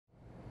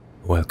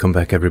Welcome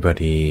back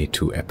everybody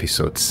to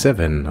episode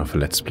 7 of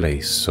Let's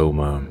Play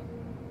SOMA.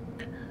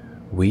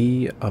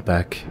 We are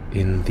back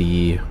in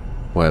the,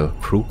 well,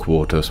 crew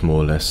quarters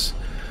more or less.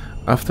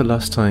 After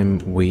last time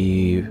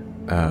we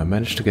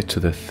managed to get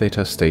to the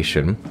Theta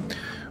station.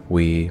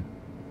 We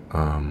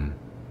found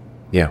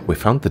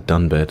the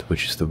Dunbed,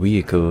 which is the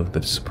vehicle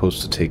that is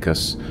supposed to take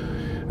us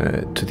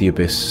to the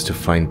Abyss to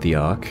find the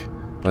Ark.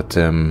 But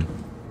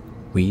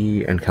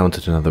we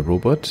encountered another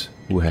robot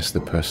who has the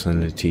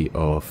personality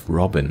of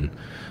Robin.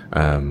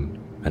 And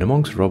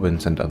amongst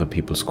Robin's and other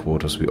people's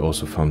quarters we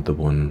also found the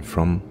one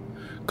from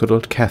good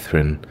old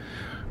Catherine.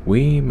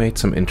 We made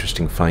some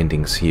interesting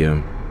findings here.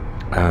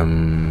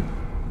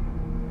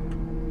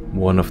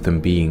 One of them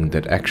being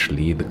that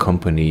actually the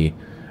company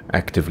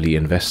actively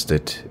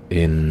invested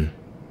in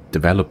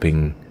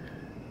developing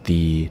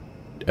the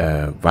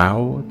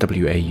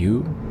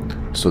WAU,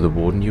 so the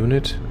Warden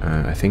unit.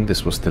 I think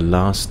this was the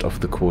last of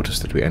the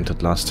quarters that we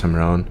entered last time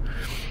around.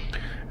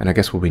 And I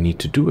guess what we need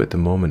to do at the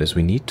moment is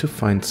we need to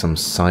find some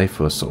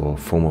ciphers or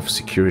form of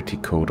security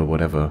code or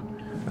whatever.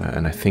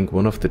 And I think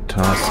one of the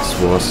tasks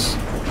was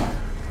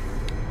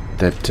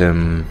that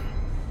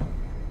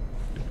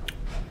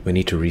we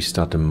need to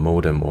restart a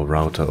modem or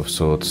router of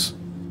sorts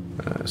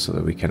so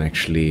that we can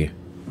actually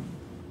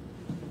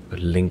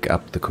link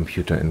up the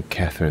computer in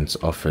Catherine's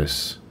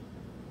office.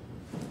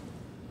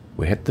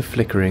 We had the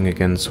flickering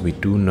again, so we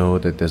do know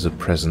that there's a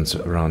presence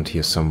around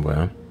here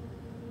somewhere.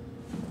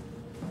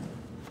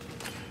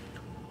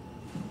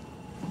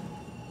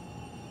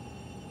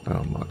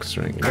 Oh, Mark's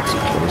ring. Let's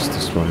close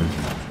this one.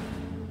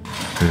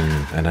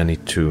 And I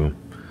need to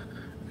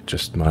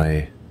adjust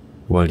my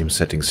volume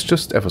settings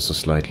just ever so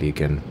slightly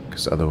again,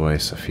 because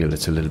otherwise I feel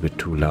it's a little bit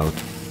too loud.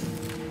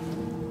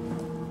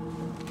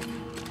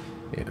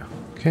 Yeah,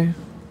 okay.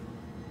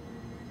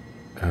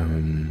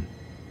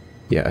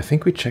 Yeah, I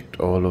think we checked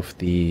all of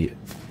the...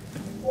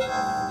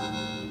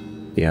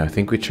 Yeah, I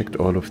think we checked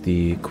all of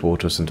the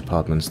quarters and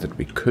apartments that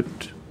we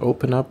could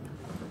open up.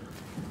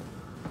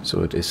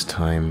 So it is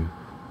time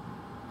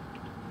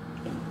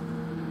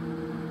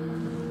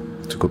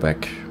to go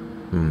back.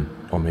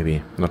 Or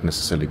maybe not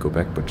necessarily go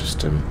back, but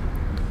just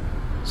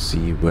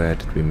see where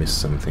did we miss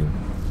something.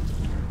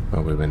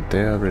 Well, we went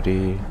there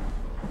already.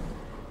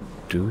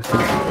 Do you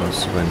think we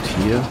also went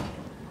here?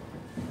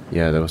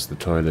 Yeah, that was the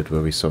toilet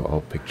where we saw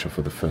our picture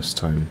for the first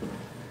time.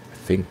 I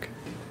think.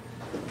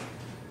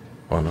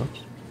 Or not?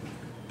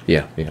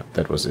 Yeah,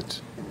 that was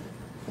it.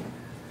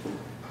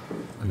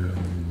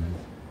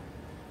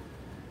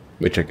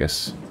 Which I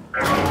guess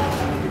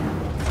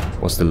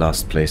was the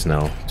last place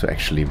now to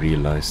actually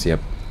realize,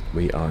 yep,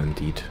 we are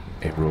indeed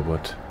a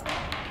robot.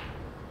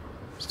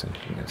 Is there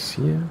anything else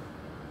here?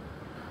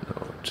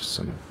 No, just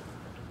some...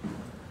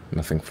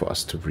 nothing for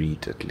us to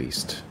read, at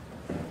least.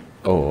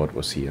 Oh, it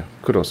was here.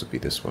 Could also be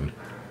this one.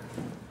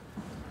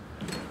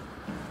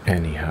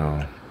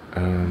 Anyhow,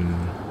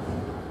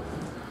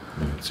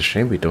 it's a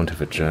shame we don't have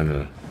a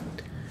journal.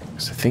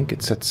 Because I think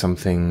it said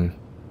something...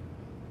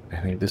 I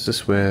think this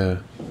is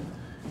where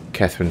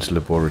Catherine's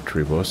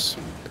laboratory was.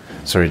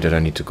 Sorry that I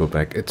need to go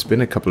back. It's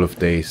been a couple of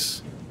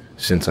days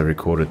since I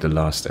recorded the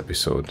last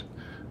episode.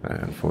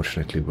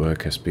 Unfortunately,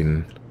 work has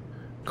been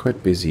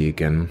quite busy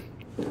again,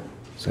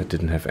 so I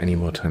didn't have any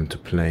more time to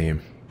play.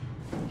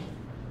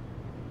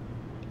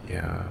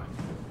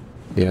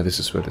 Yeah, this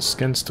is where the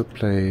scans took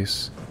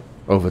place.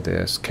 Over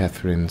there's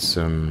Catherine's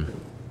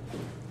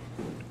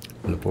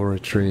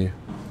laboratory.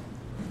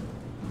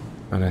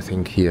 And I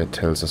think here it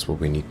tells us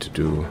what we need to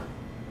do.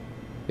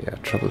 Yeah,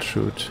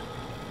 troubleshoot.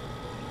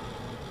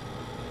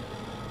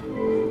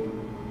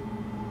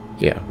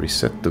 Yeah,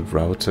 reset the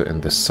router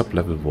in the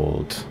sublevel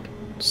vault,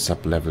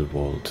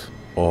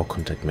 or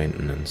contact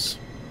maintenance.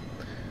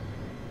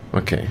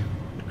 Okay.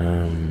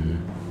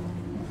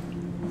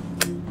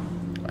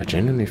 I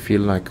genuinely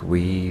feel like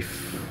we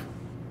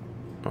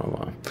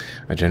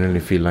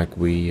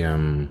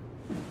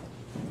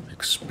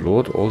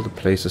explored all the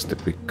places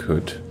that we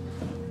could.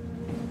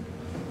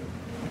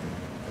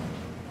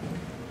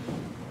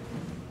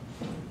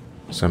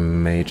 So I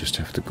may just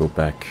have to go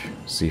back,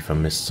 see if I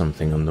missed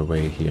something on the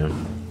way here.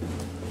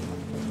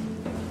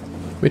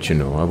 Which, you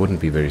know, I wouldn't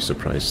be very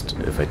surprised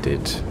if I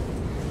did.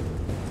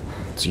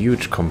 It's a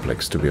huge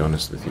complex, to be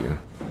honest with you.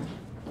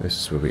 This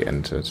is where we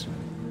entered.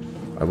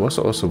 I was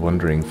also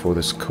wondering for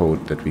this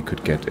code that we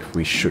could get if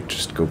we should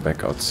just go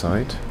back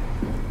outside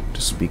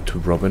to speak to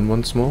Robin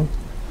once more.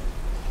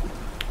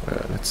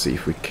 Let's see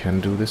if we can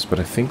do this, but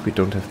I think we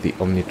don't have the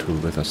Omni tool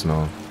with us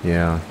now.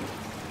 Yeah.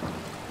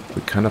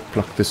 We kind of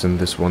plugged this in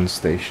this one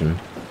station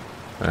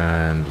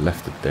and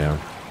left it there.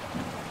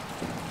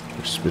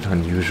 Which is a bit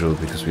unusual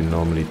because we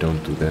normally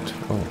don't do that.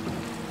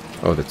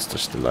 Oh, that's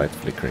just the light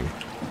flickering.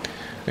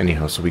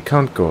 Anyhow, so we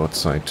can't go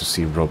outside to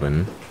see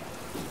Robin.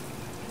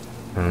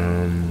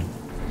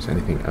 Is there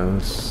anything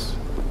else?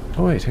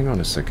 Oh wait, hang on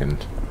a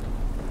second.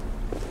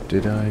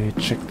 Did I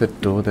check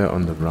that door there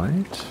on the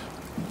right?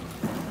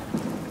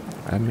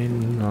 I may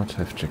not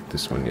have checked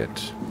this one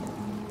yet.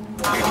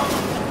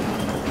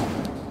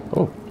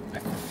 Oh, I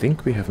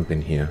think we haven't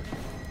been here.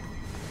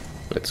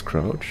 Let's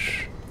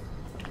crouch.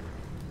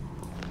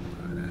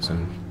 There's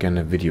again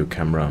a video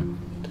camera.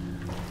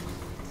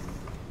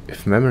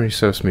 If memory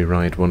serves me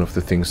right, one of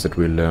the things that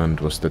we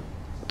learned was that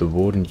the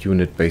warden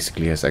unit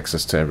basically has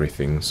access to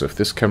everything. So if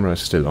this camera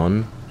is still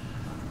on,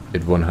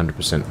 it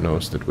 100%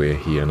 knows that we're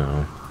here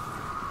now.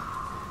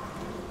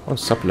 Oh,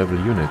 sub-level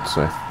unit,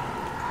 so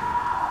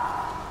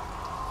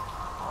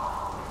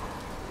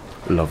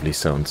lovely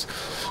sounds.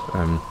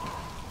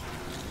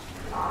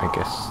 I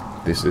guess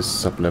this is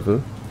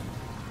sub-level.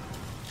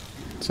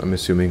 So I'm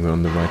assuming we're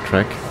on the right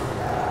track.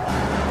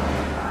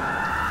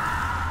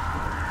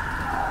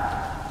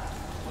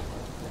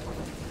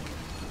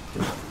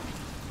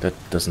 That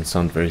doesn't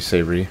sound very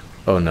savory.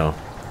 Oh no.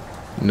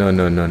 No,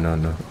 no, no, no,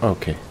 no.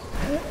 Okay.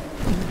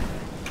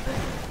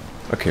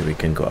 Okay, we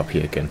can go up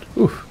here again.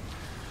 Oof.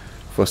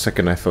 For a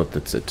second I thought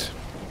that's it.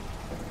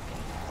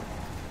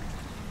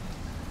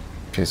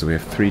 Okay, so we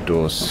have 3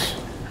 doors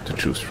to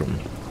choose from.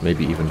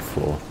 Maybe even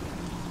 4.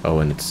 Oh,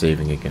 and it's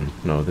saving again.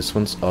 No, this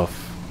one's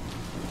off.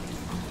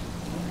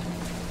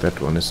 That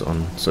one is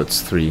on, so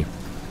it's 3.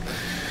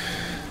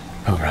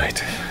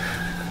 Alright.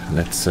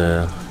 Let's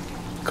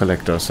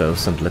collect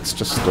ourselves and let's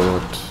just store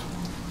it.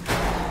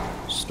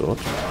 Store it?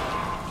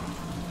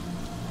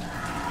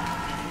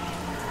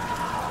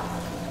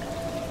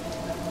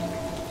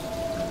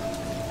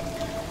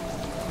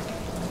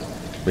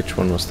 Which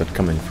one was that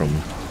coming from?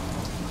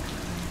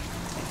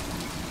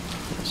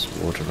 There's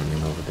water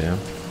running over there.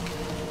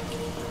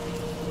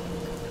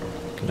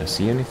 Can I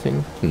see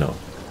anything? No.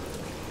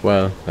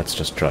 Well, let's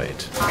just try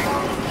it.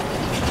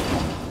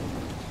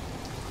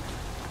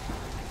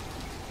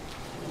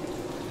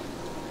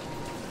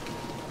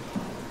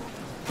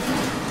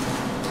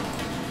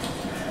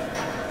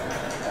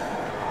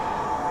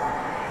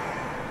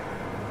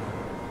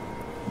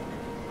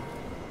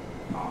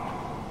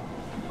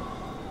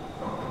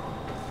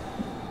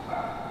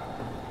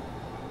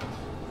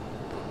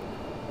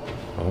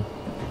 Oh,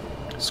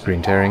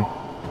 screen tearing.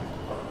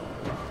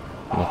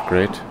 Not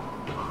great.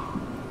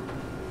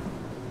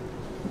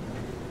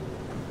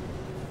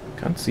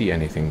 Can't see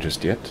anything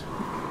just yet.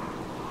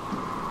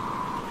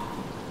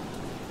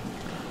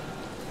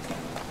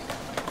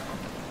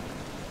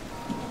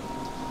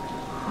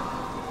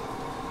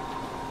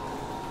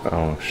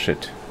 Oh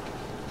shit.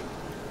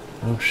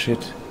 Oh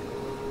shit.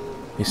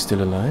 He's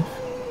still alive?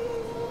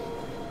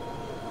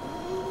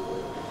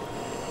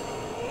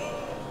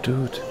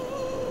 Dude.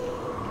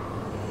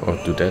 Or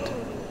dudette.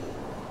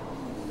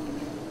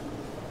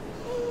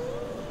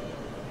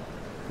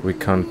 We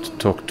can't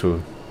talk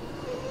to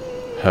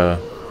her.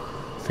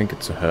 I think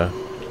it's a her.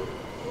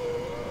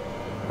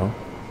 Oh.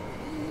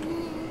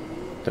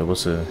 There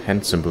was a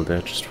hand symbol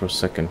there just for a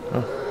second.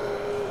 Oh.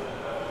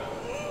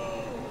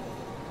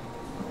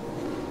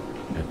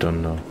 I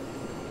don't know.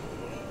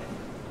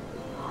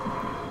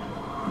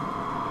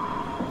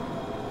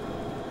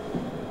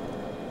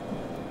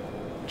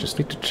 Just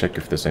need to check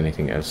if there's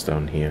anything else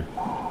down here.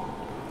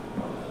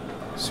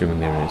 Assuming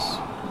there is.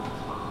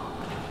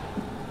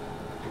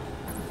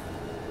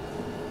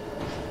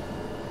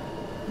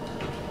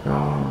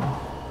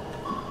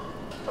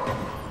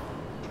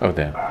 Oh,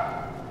 there.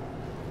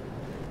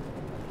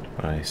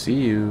 I see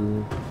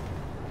you.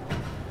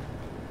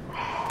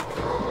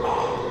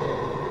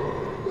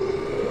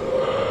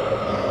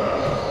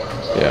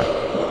 Yeah.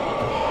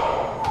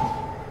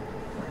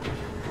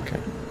 Okay.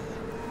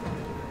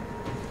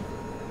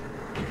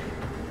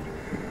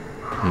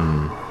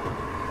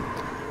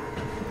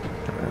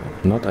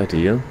 Not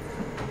ideal.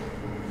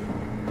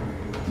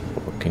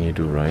 What can you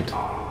do, right?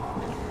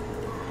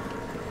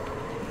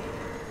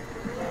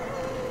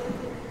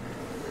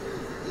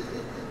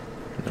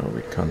 No,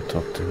 we can't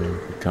talk to him.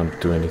 We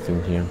can't do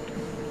anything here.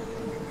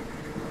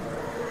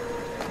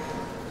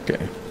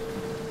 Okay.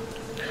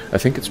 I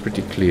think it's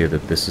pretty clear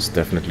that this is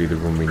definitely the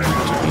room we need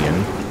to be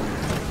in.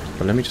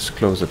 But let me just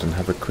close it and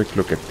have a quick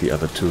look at the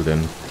other 2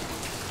 then.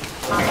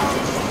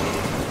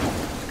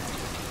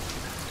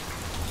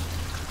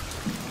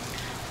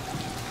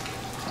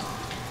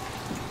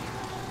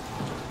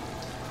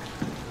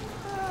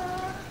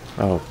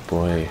 Oh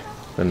boy,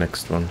 the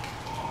next one.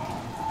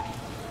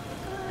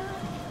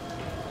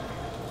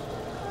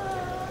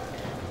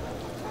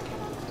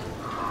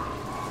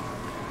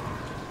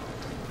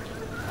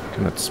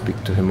 Cannot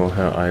speak to him or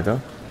her either.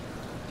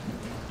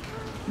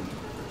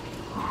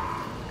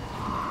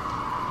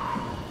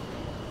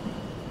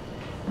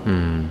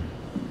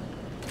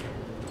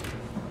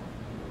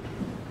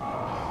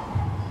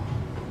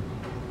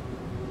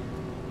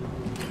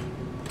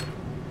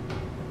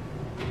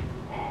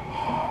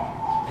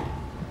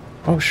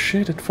 Oh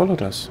shit, it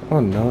followed us. Oh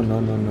no,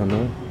 no, no, no,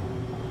 no.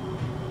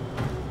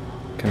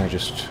 Can I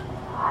just...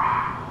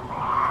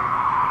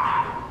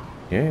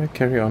 Yeah,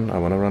 carry on. I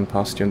wanna run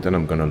past you and then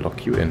I'm gonna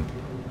lock you in.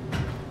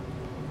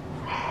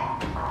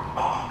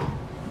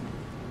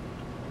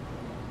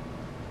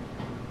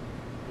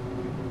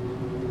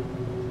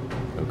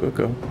 Go, go,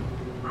 go.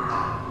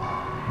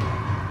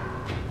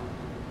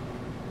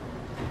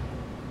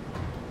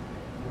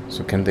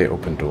 So can they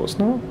open doors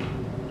now?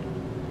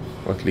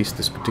 Or at least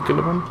this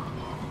particular one?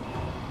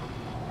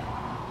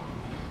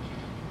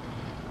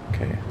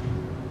 Okay.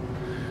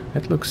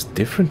 That looks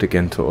different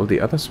again to all the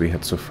others we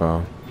had so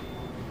far.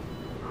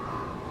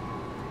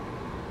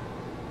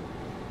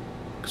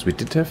 Because we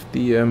did have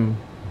the,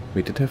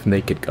 we did have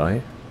Naked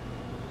Guy.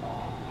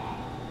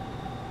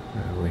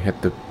 We had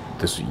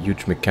this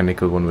huge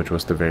mechanical one, which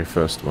was the very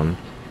first one.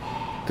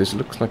 This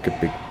looks like a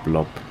big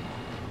blob.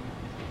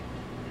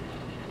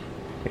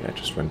 Yeah, I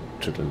just went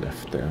to the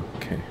left there.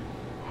 Okay.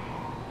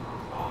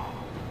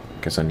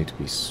 Guess I need to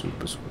be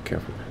super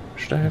careful.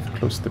 Should I have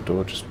closed the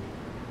door just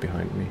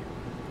behind me?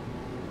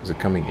 Is it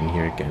coming in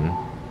here again?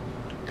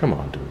 Come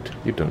on, dude.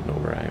 You don't know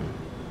where I am.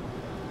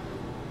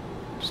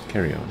 Just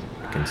carry on.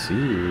 I can see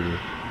you.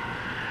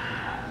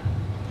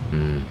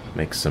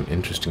 Makes some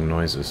interesting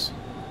noises.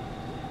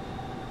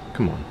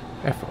 Come on.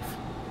 F off.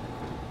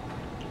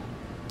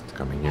 It's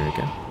coming here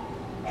again.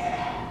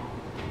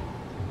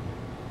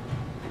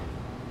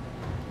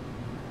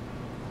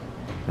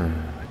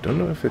 I don't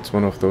know if it's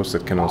one of those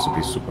that can also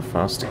be super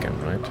fast again,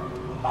 right?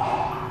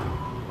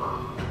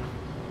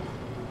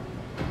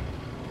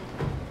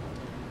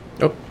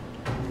 Oh!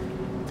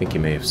 I think he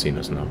may have seen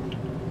us now.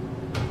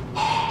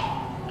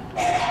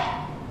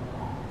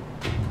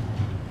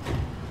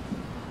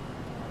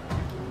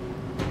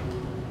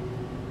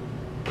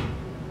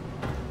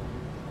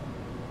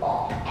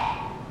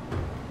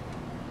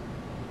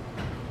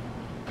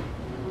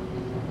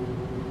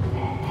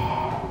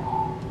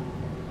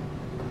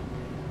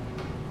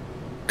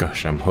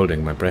 Gosh, I'm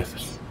holding my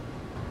breath.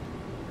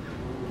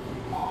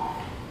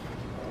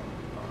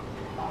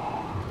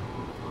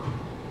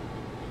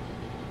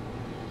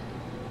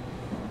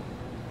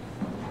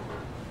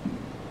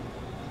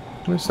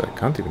 Honestly, I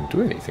can't even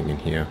do anything in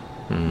here.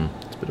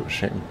 It's a bit of a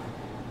shame.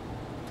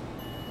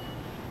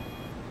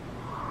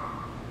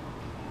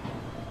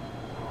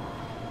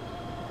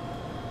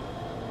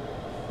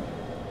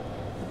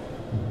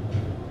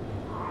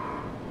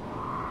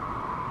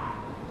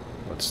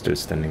 What's still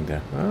standing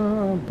there?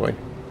 Oh boy.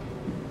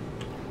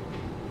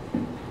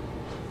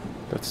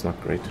 That's not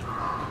great.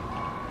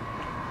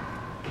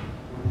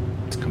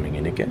 It's coming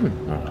in again.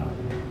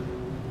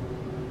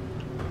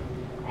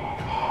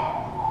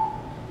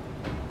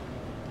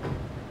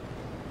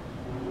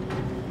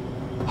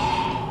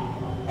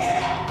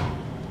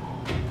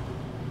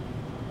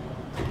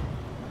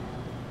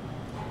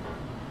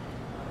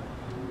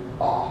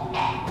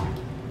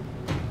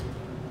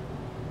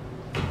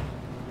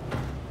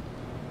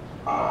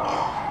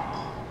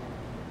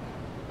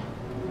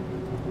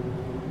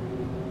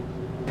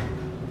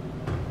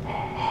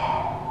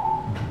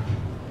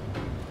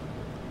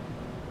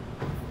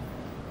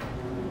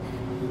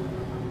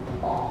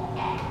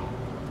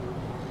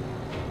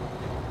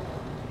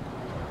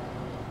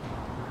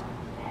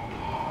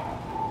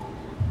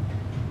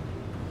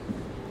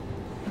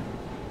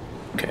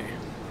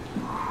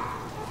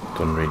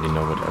 Don't really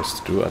know what else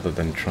to do other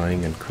than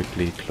trying and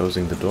quickly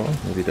closing the door.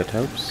 Maybe that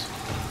helps.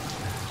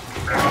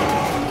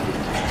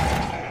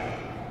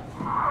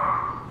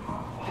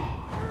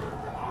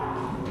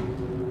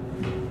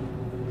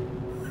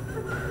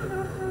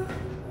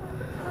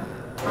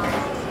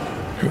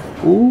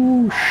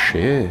 Ooh,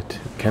 shit.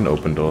 Can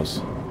open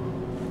doors.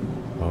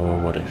 Oh,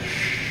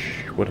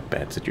 what a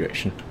bad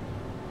situation.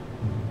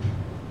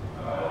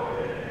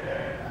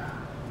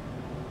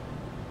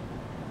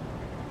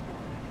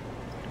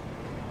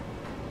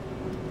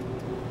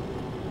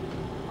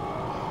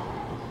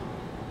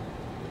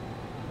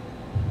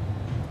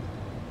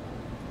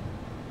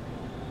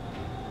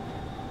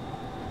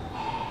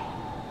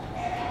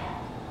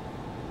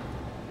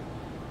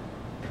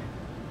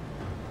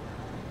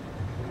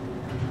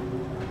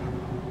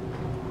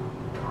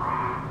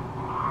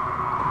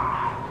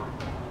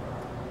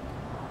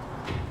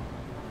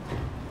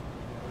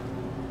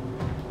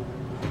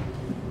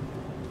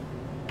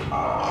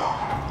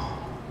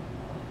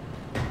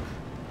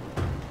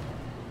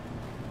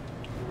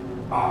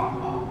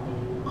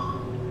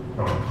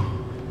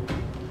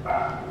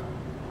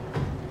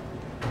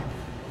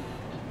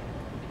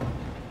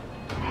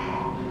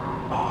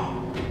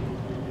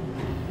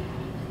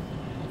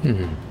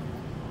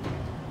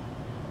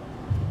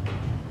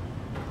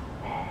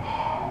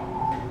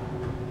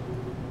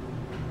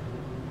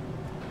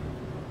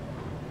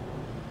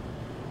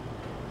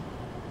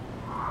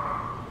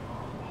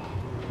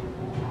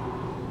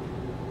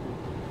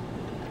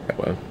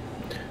 Well,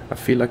 I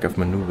feel like I've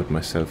maneuvered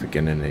myself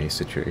again in a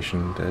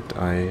situation that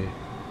I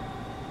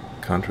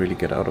can't really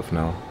get out of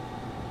now.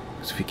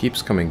 Because if he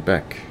keeps coming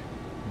back,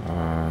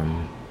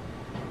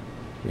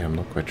 yeah, I'm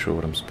not quite sure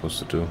what I'm supposed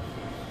to do.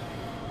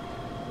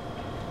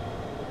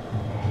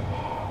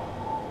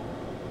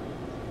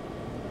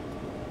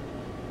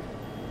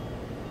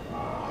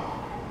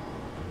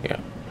 Yeah.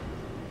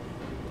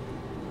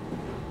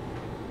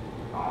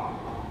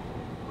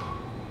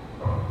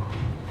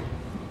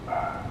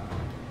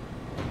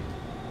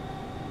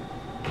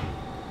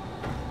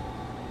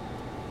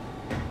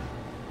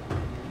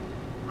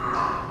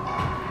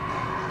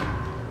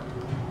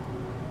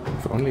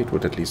 If only it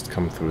would at least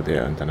come through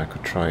there, and then I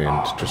could try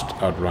and just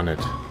outrun it.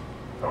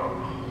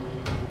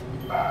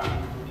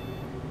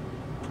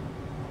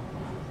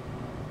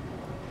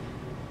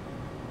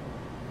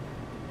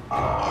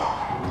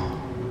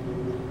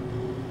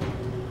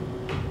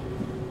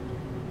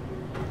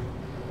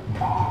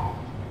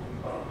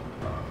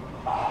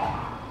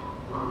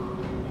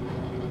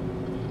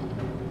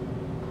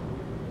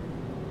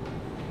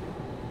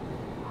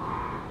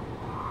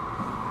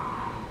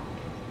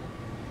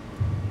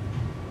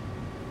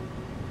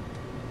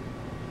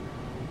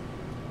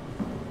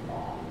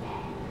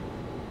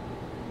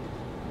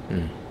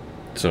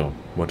 So,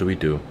 what do we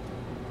do?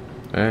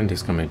 And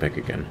he's coming back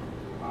again.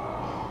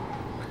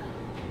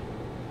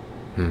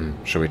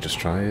 Shall we just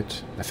try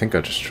it? I think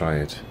I'll just try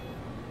it.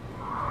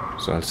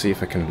 So I'll see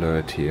if I can lure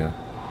it here.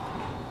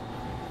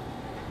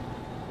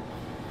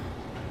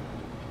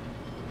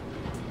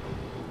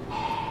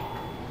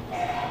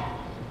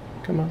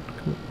 Come on,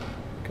 come on,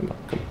 come on,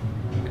 come on.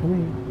 Come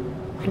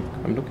here. Look,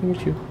 I'm looking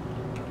at you.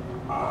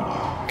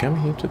 Come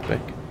here to the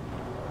back.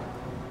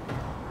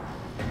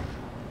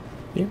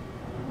 Yeah.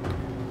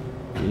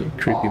 You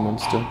creepy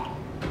monster.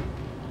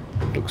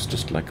 Looks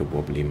just like a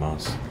wobbly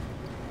mass.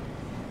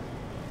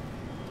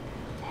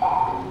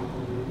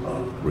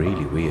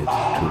 Really weird. 2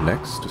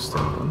 legs to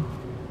stand on.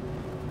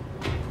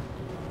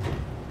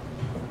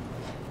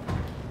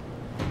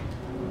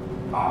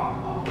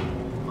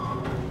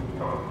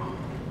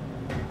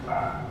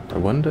 I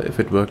wonder if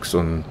it works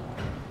on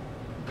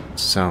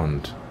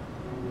sound.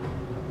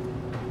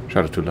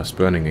 Shadow to Last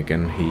Burning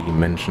again, he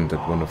mentioned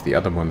that one of the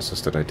other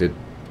monsters that I did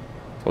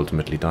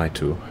ultimately die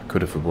to, I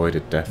could have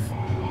avoided death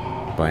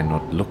by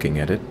not looking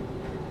at it.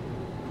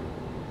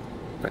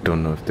 I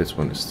don't know if this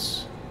one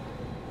is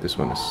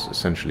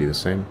essentially the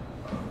same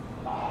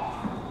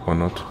or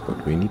not,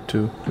 but we need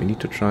to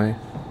try,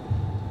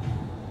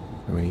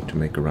 and we need to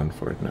make a run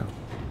for it now.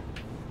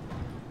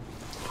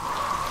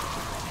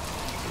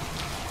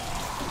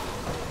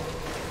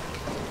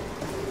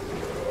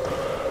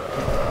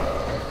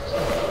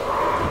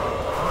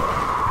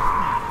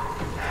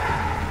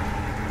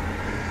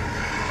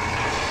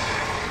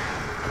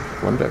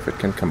 Wonder if it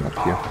can come up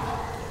here.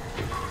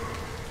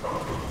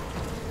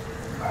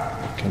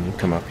 Can you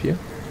come up here?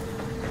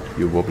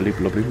 You wobbly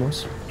blobby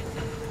moss?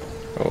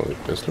 Oh, it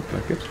does look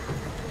like it.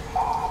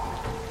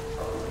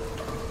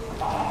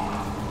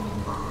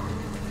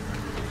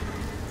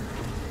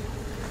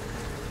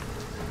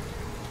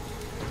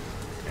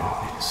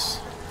 Nice.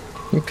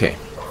 Okay.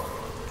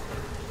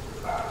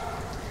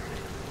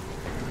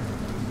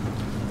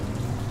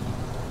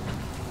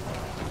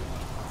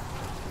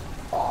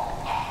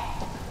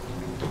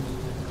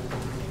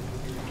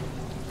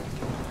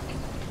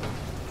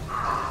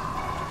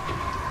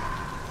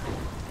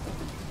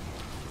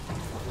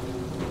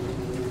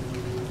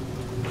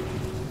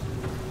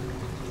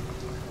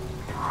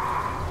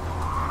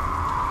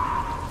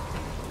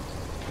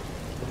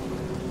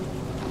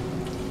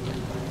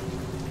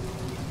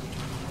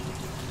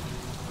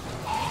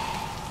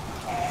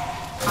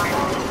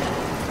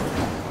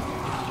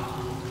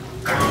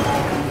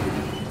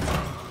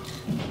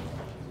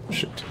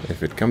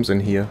 If it comes in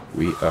here,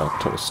 we are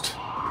toast.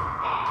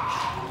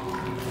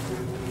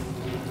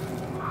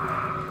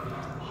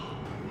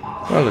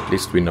 Well, at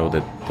least we know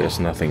that there's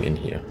nothing in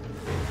here.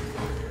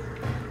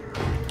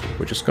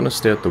 We're just gonna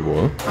stare at the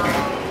wall.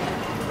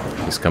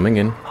 He's coming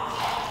in.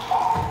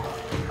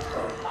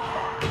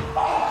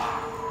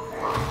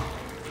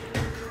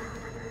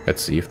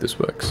 Let's see if this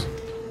works.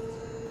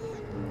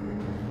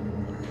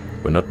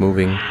 We're not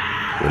moving,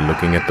 we're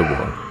looking at the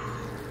wall.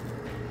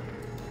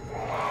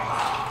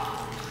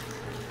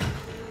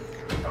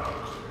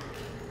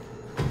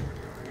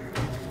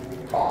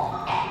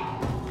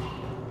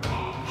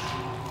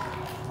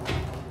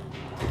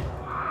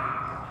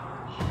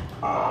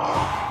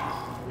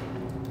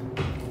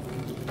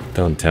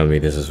 Don't tell me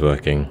this is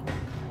working.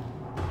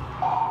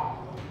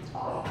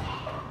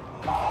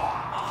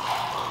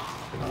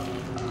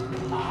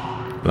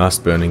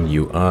 Last Burning,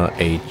 you are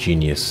a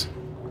genius.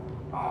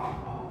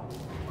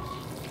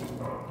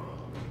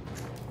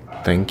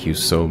 Thank you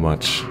so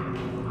much.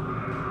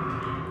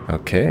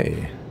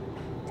 Okay.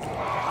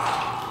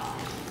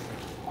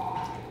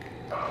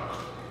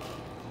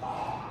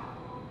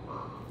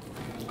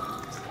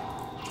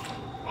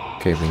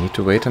 Okay, we need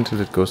to wait until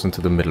it goes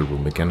into the middle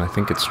room again. I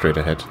think it's straight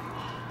ahead.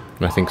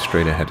 And I think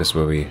straight ahead is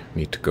where we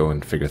need to go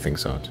and figure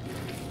things out.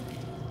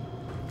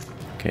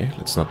 Okay,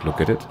 let's not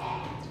look at it.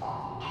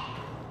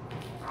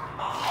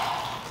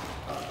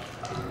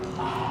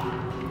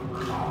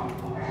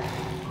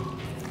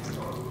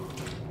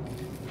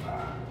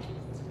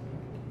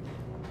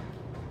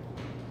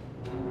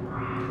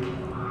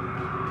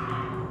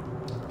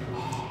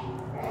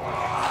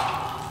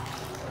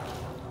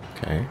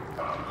 Okay,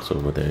 it's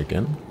over there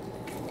again.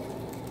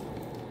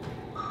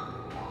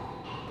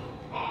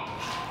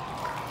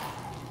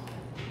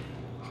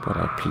 But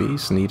I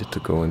please needed to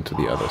go into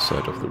the other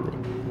side of the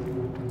room.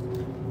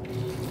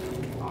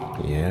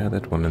 Yeah,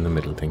 that one in the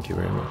middle, thank you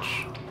very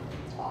much.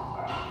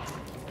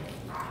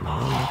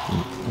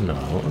 No,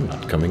 I'm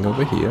not coming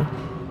over here.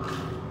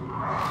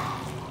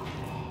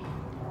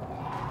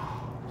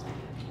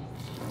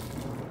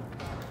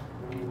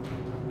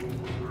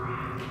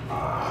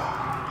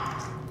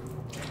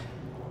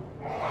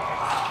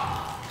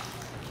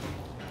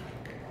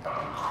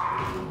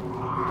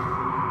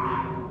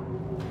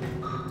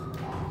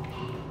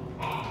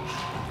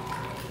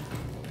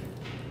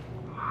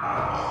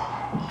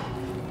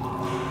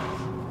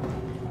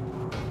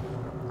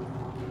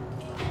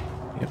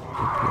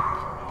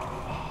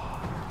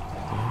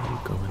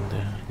 Go in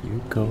there.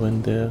 You go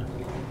in there. You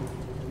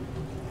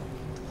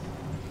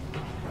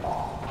go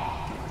in there.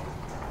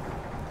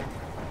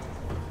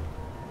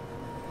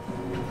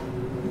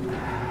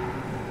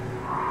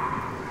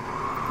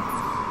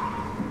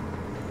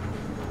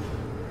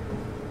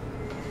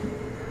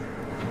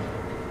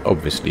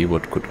 Obviously,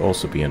 what could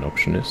also be an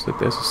option is that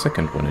there's a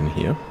second one in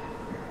here,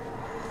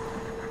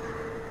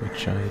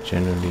 which I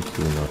generally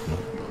do not know.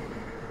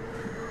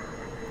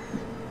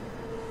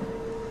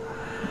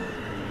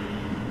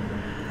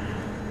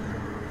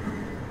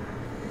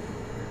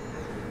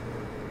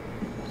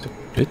 It's a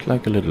bit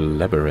like a little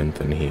labyrinth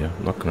in here,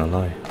 not gonna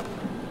lie.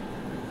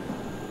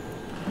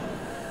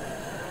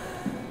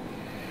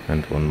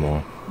 And one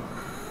more.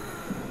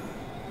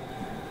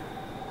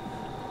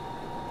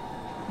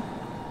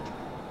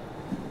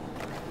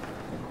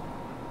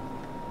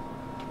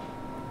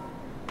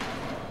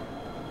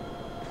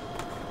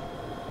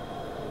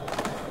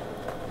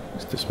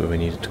 Is this where we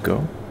needed to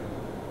go?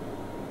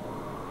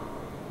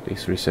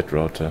 Please reset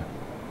router.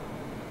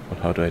 Well,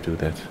 how do I do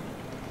that?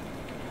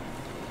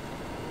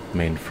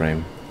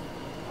 Mainframe.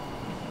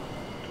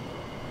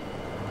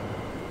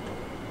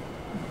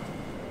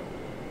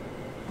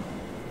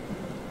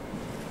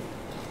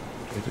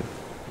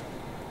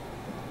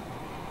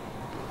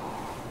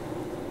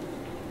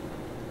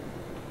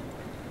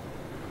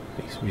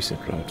 Please reset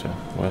router.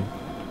 Well.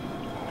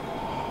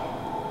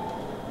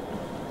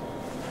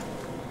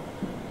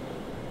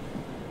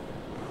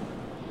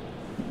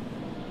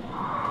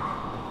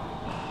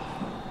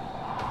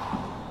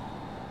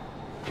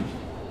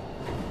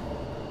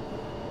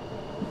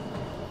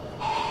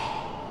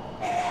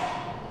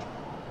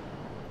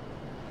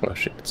 Oh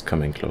shit, it's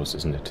coming close,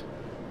 isn't it?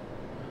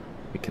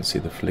 We can see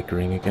the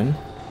flickering again.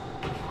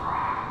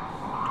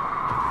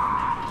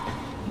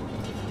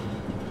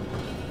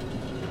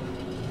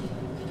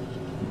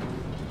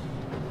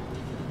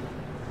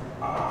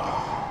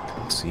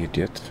 Can't see it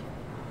yet.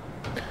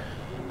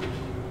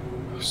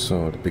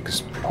 So the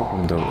biggest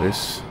problem though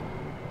is...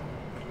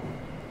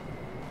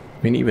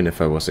 I mean, even if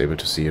I was able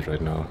to see it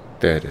right now...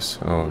 There it is.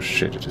 Oh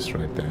shit, it is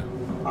right there.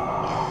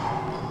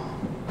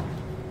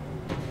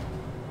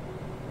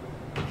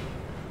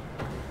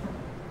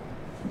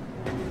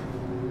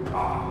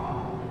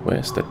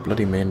 Where's that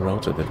bloody main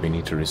router that we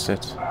need to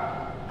reset?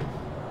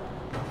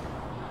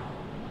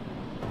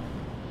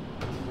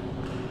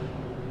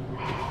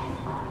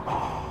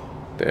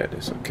 There it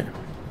is, okay.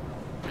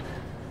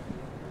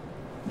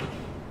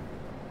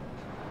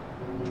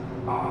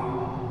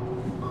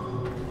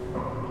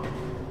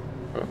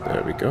 Oh,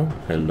 there we go.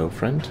 Hello,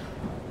 friend.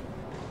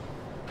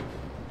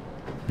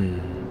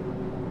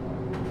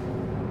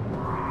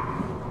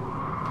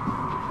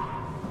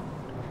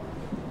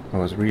 I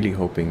was really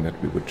hoping that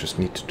we would just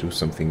need to do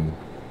something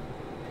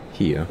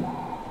here.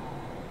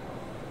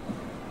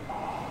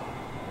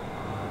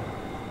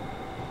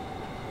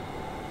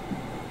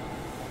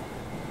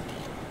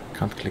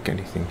 Can't click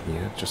anything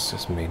here, it just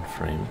says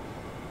mainframe.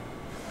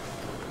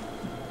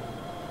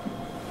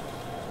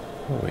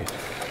 Oh wait.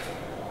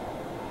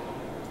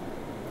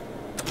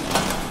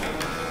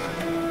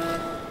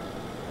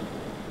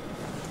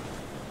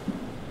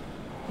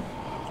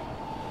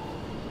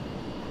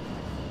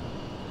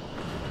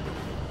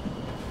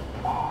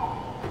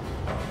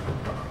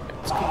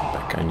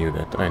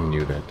 I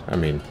knew that. I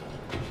mean...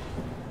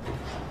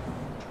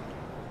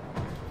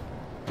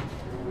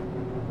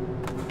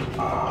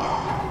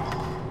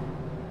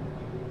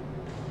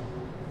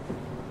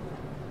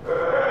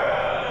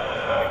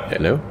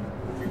 Hello?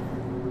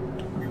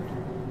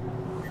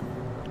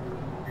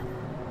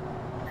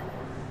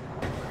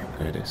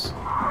 There it is.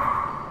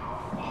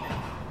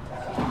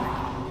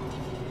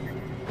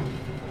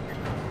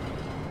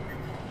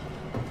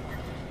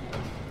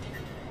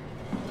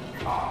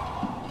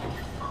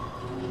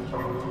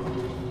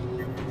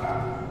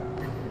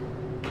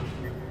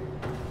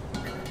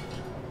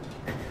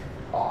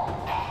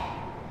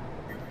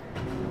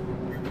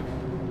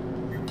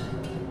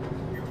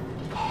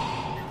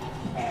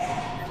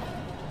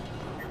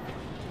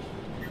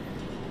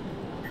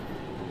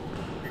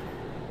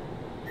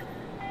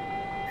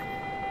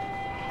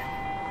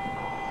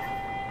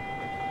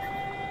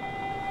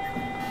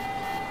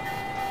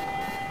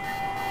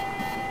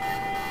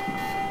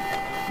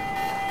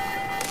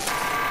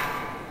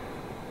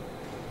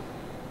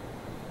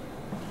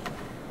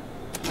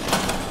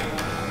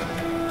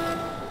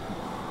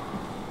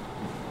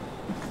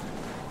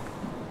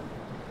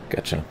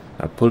 Gotcha.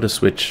 I pull the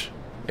switch,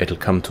 it'll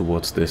come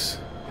towards this.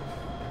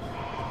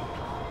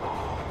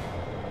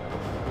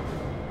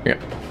 Yeah.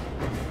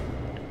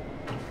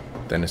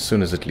 Then as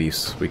soon as it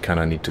leaves, we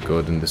kinda need to go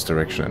in this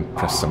direction and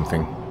press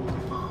something.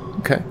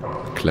 Okay.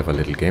 Clever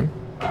little game.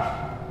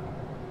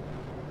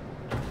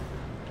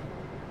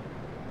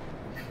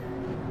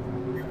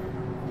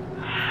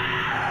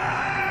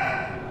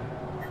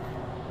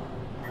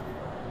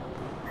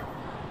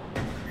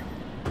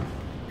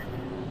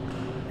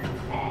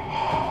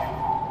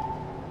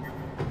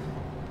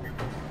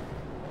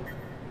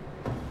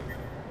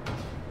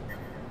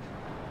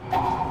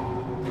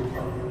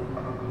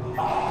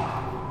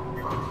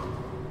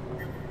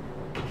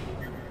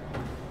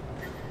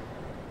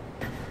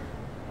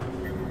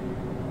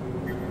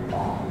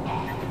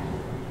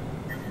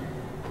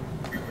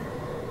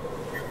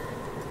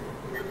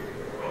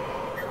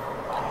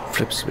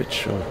 Flip switch,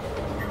 sure.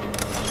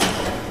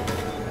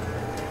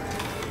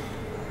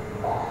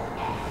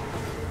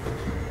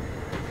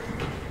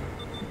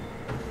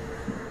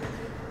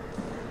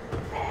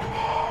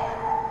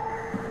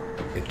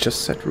 It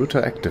just said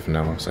router active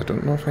now, so I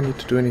don't know if I need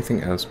to do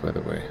anything else, by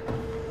the way.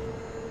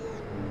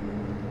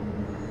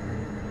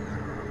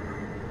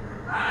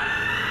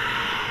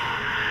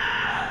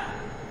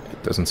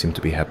 It doesn't seem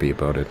to be happy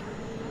about it.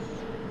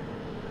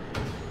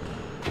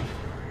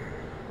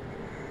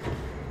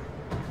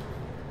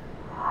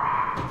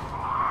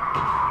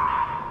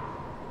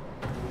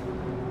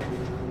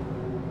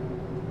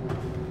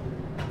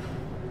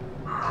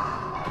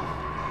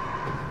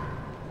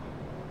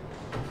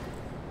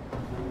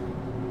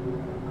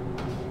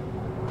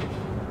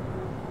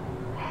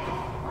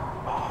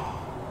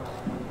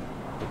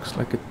 Looks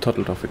like it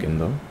toddled off again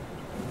though.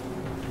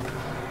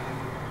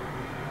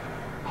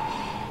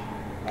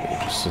 Okay,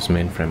 just this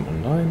mainframe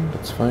online,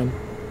 that's fine.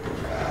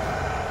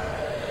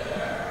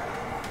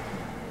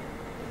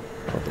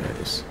 Oh, there it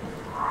is.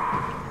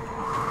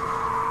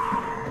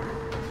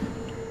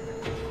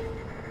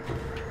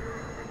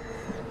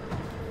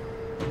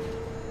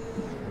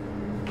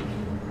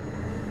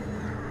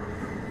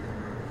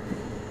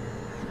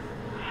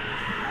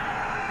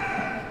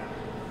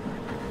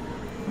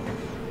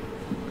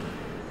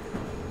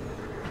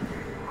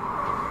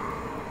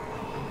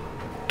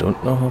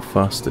 Don't know how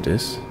fast it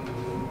is.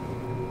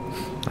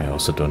 I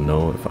also don't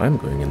know if I'm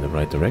going in the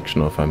right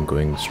direction or if I'm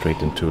going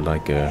straight into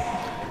like a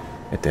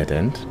dead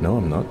end. No,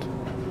 I'm not.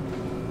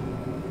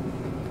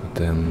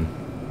 But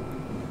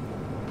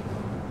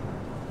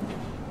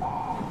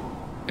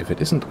if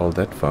it isn't all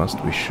that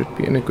fast, we should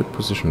be in a good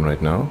position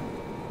right now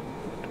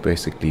to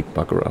basically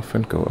bugger off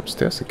and go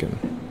upstairs again.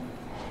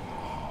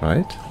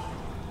 Right?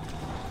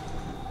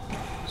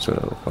 So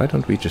why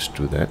don't we just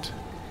do that?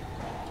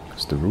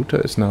 Because the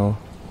router is now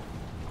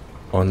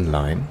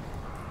online.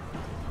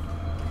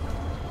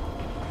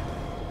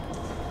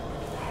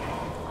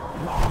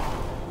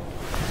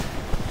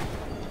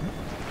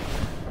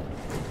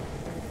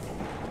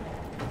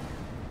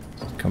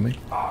 Is it coming?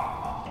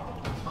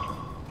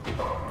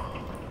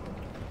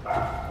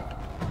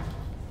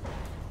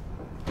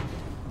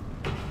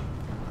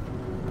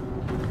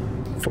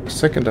 For a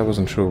second I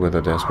wasn't sure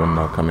whether there's one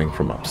now coming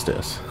from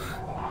upstairs.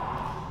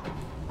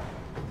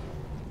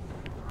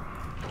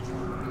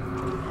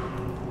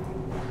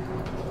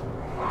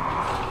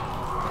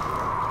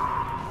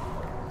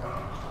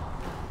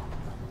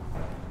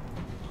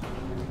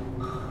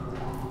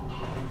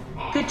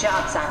 Good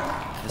job,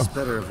 Simon. This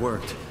better have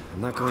worked.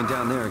 I'm not going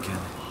down there again.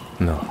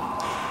 No.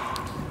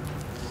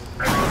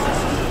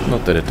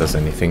 Not that it does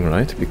anything,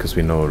 right? Because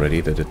we know already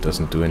that it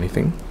doesn't do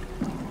anything.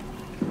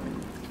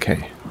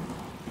 Okay.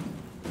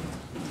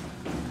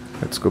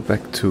 Let's go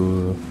back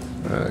to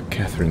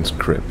Catherine's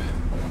crib.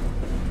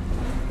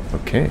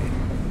 Okay.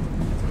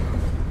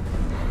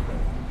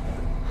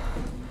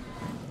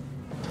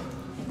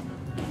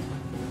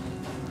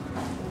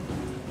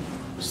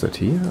 Was that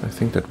here? I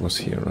think that was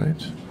here,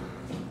 right?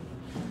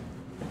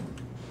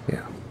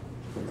 Yeah.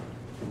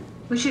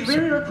 We should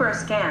really look for a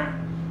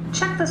scan.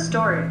 Check the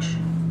storage.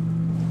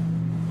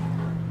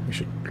 We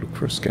should look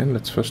for a scan.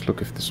 Let's first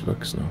look if this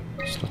works now.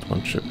 Slot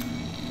 1 chip.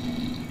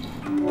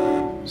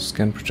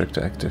 Scan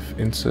projector active.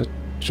 Insert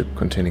chip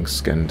containing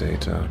scan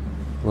data.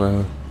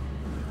 Well,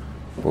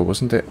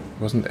 wasn't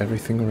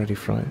everything already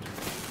fried?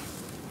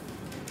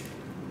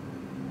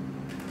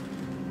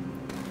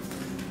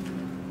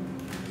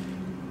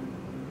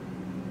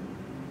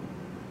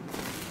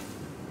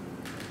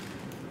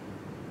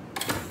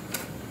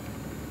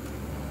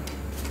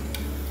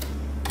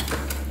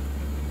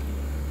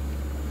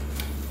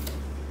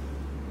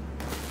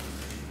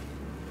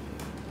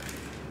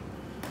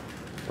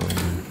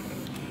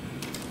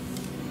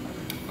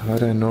 How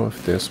do I know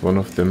if there's one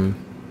of them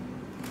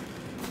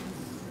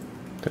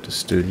that is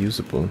still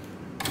usable?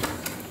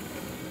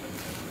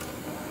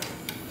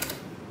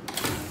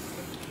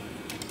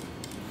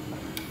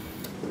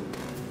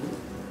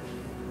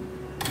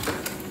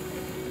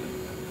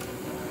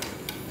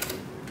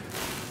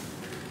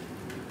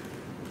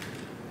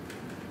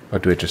 Or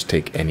do I just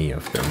take any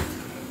of them?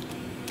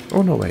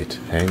 Oh no, wait,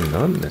 hang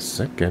on a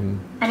second.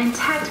 An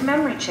intact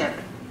memory chip.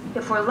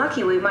 If we're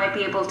lucky, we might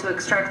be able to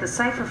extract the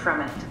cipher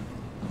from it.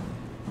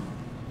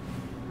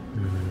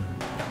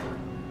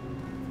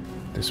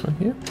 This one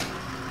here?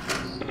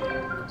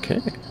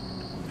 Okay.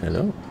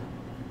 Hello.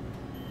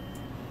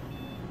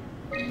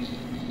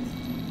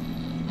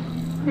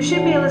 There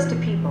should be a list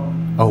of people.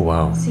 Oh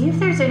wow. See if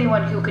there's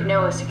anyone who could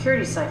know a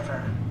security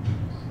cipher.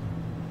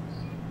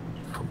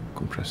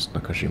 Compressed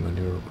Nakajima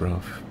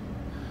neurograph.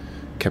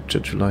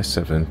 Captured July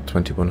 7th,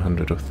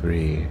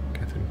 2103.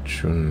 Catherine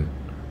Chun.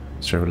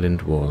 Sarah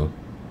Lindwall.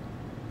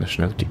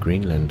 Nationality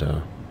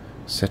Greenlander.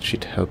 Said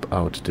she'd help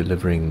out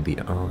delivering the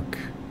Ark.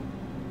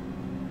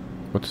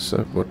 What is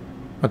that? What?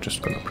 I'm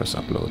just gonna press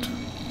upload.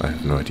 I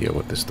have no idea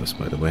what this does,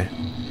 by the way.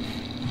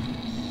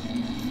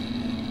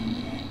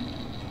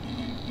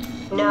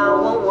 No,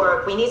 it won't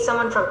work. We need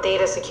someone from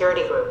Data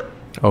Security Group.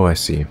 Oh, I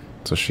see.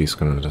 So she's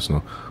gonna let us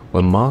know.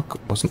 Well,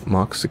 wasn't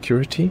Mark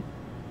security?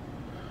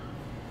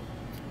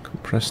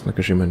 Compressed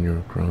Nakajima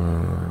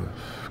neurograph.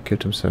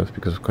 Killed himself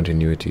because of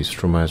continuity.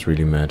 Stromae is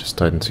really mad. Is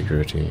Titan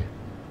security.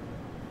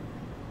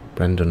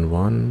 Brandon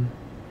 1.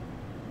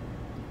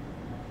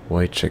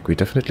 Wojciech, we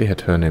definitely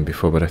had her name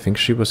before, but I think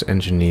she was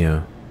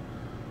engineer.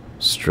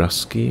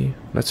 Strusky,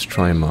 let's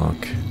try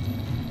Mark.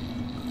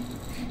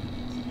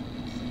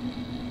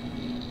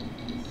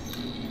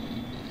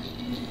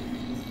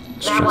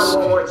 That one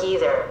won't work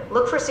either.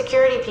 Look for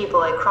security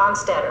people like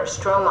Kronstadt or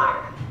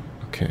Strohmeyer.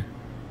 Okay.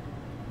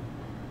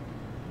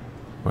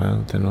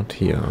 Well, they're not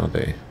here, are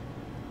they?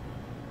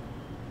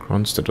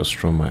 Kronstadt or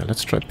Strohmeyer.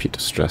 Let's try Peter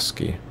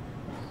Strusky.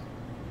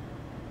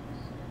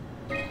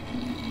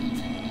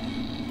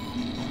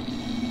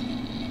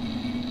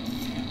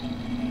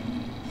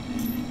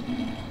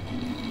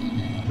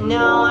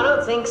 No, I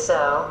don't think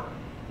so.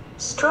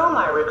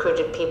 Strohmeyer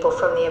recruited people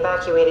from the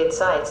evacuated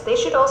sites. They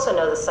should also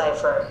know the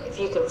cipher, if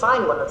you can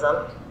find one of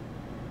them.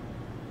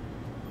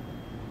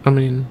 I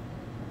mean...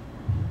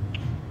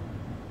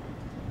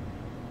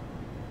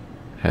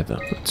 Heather.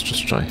 Let's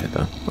just try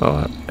Heather.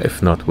 Oh,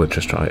 if not, we'll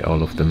just try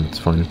all of them. It's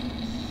fine.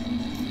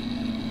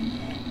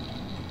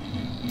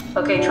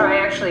 Okay, try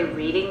actually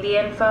reading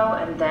the info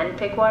and then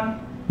pick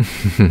one.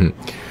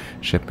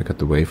 Shepard got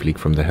the wave leak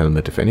from the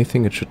helmet. If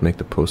anything, it should make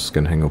the post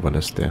scan hang over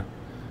less there.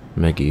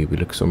 Maggie, we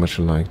look so much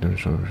alike. No,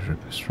 your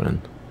best friend.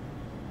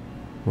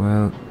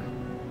 Well...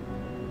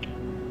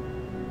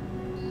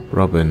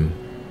 Robin.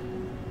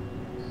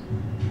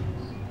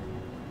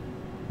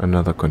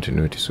 Another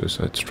continuity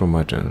suicide.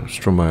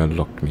 Strohmeyer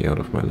locked me out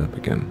of my lab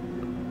again.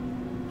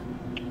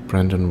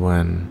 Brandon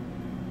Wan.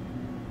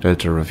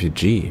 Delta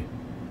refugee.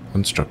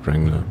 Construct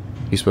Wrangler.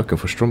 He's working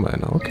for Strohmeyer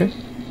now, okay.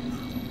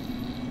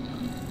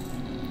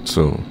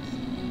 So...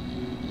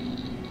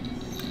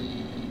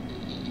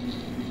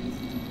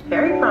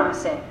 Very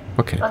promising.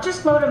 Okay. I'll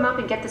just load him up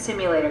and get the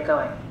simulator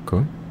going.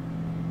 Cool.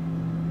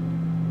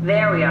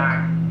 There we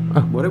are.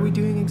 Ah. What are we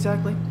doing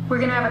exactly? We're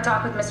gonna have a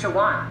talk with Mr.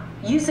 Wan.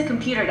 Use the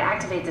computer to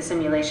activate the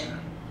simulation.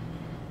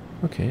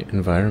 Okay,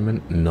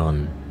 environment,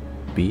 none.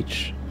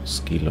 Beach,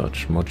 ski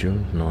lodge,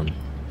 module, none.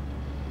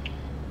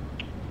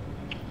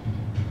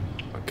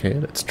 Okay,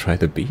 let's try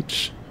the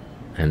beach.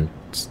 And...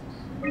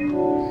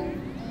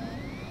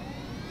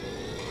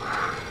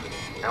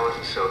 That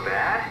wasn't so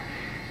bad.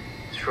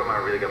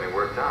 Strohmeyer really got me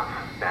worked up,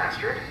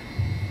 bastard.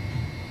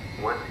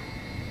 What?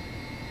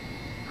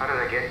 How did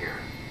I get here?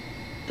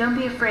 Don't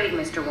be afraid,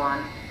 Mr.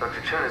 Wan.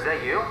 Dr. Chun, is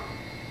that you?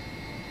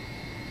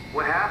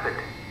 What happened?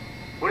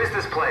 What is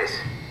this place?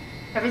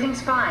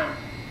 Everything's fine.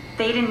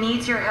 Theta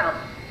needs your help.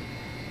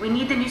 We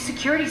need the new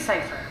security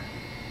cipher.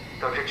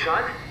 Dr.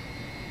 Chun?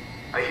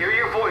 I hear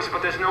your voice,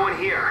 but there's no one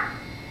here.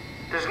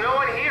 There's no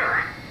one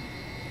here.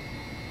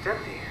 It's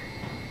empty.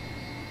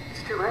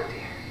 It's too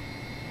empty.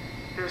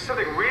 There's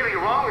something really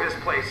wrong with this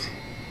place.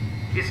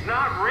 It's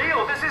not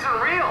real. This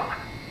isn't real.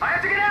 I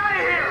have to get out of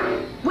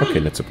here. Wait! Okay,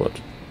 let's abort.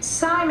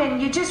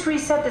 Simon, you just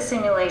reset the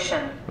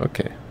simulation.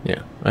 Okay,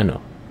 yeah, I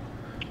know.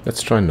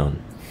 Let's try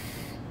none.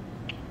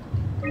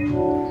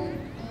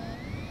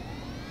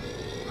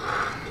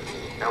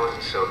 That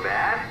wasn't so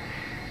bad.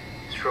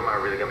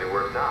 Strohmeyer really got me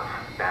worked up,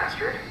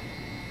 bastard.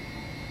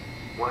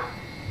 What?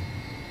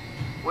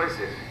 What is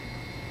this?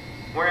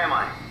 Where am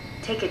I?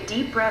 Take a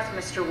deep breath,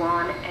 Mr.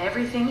 Wan.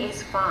 Everything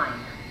is fine.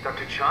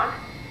 Dr. Chun?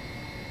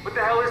 What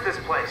the hell is this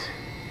place?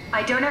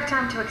 I don't have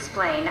time to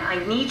explain.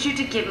 I need you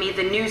to give me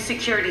the new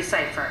security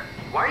cipher.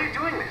 Why are you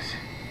doing this?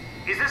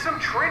 Is this some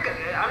trick?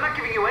 I'm not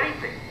giving you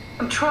anything.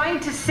 I'm trying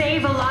to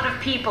save a lot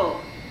of people.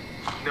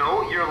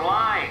 No, you're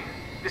lying.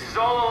 This is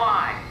all a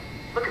lie.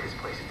 Look at this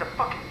place. It's a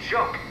fucking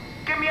joke.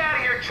 Get me out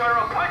of here, Chun, or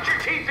I'll punch your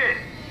teeth in.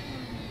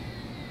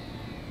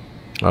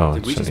 Oh,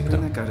 Did we it's just shutting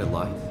bring down. that guy to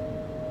life?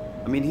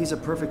 I mean, he's a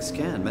perfect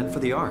scan, meant for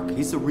the Ark.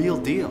 He's the real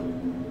deal.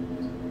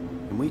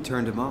 And we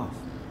turned him off.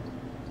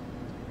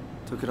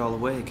 Took it all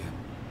away again.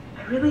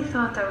 I really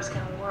thought that was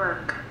gonna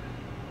work.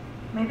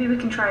 Maybe we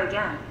can try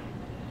again.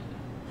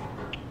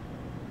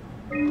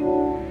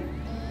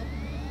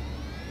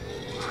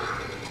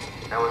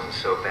 That wasn't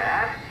so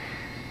bad.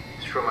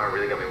 Strohmeyer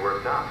really got me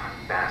worked up,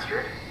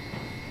 bastard.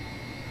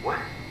 What?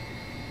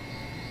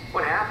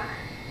 What happened?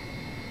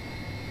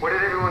 Where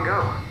did everyone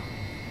go?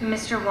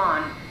 Mr.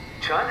 Wan,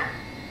 Chun?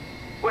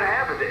 What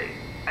happened?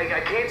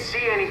 I can't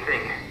see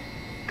anything.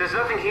 There's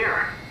nothing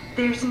here.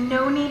 there's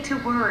no need to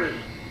worry.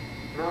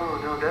 No,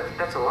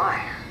 that's a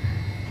lie.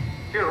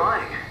 You're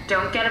lying.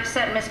 Don't get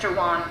upset, Mr.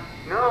 Wan.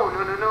 No.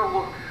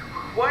 Well,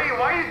 why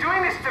are you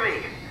doing this to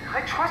me?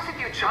 I trusted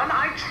you, Chun.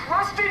 I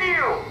trusted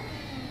you!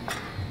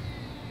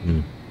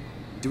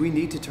 Do we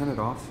need to turn it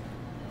off?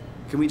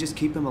 Can we just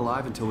keep him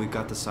alive until we've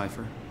got the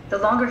cipher? The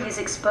longer he's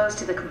exposed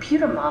to the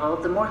computer model,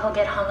 the more he'll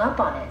get hung up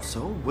on it.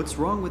 So, what's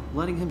wrong with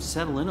letting him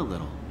settle in a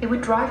little? It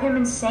would drive him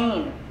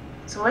insane.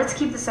 So let's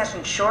keep the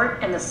session short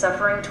and the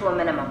suffering to a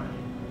minimum.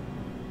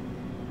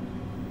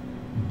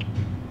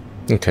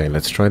 Okay,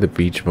 let's try the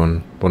beach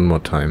one more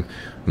time.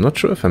 I'm not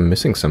sure if I'm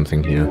missing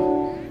something here.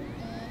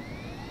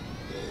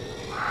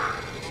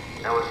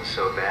 That wasn't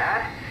so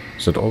bad.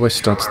 So it always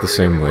starts the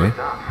same way. Worked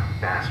up,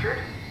 bastard.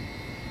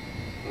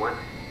 What?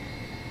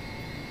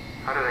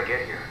 How did I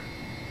get here?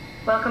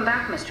 Welcome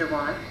back, Mr.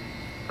 Wan.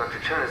 Dr.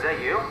 Chun, is that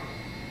you?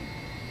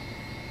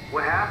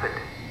 What happened?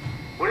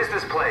 What is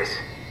this place?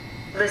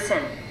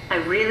 Listen, I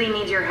really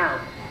need your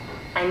help.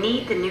 I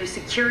need the new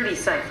security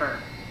cipher.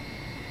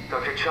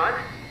 Dr. Chun?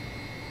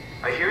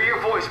 I hear your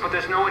voice, but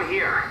there's no one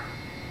here.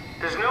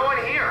 There's no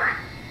one here!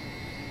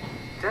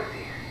 It's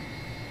empty.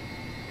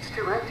 It's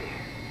too empty.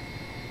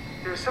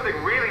 There's something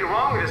really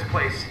wrong with this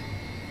place.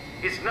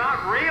 It's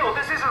not real.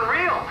 This isn't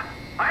real.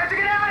 I have to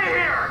get out of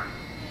here!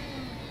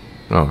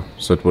 Oh,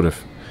 so it would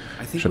have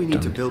I think shut we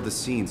need to down. build the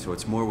scene so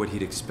it's more what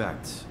he'd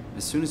expect.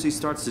 As soon as he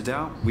starts to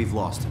doubt, we've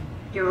lost him.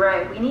 You're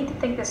right. We need to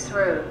think this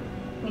through.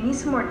 We need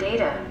some more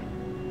data.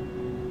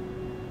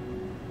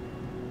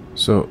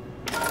 So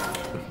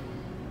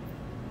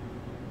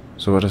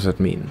what does that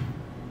mean?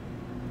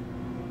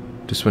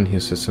 This one here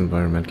says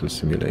environmental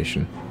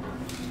simulation.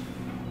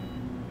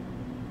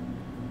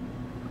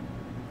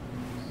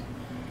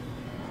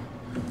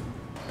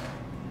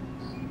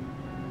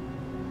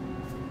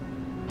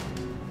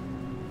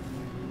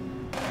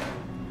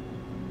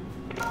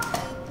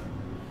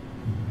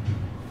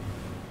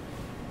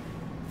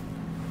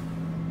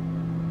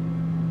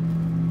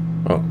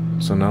 Oh,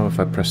 so now if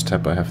I press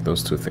tab I have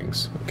those two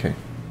things. Okay.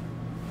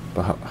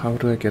 But how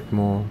do I get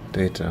more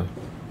data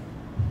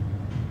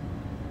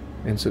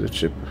into the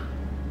chip?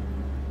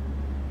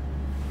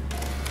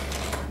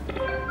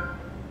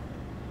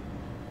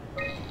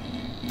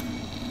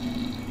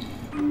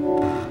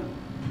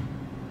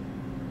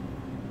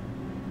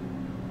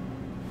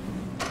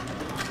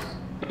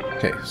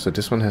 Okay, so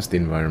this one has the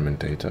environment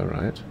data,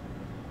 right?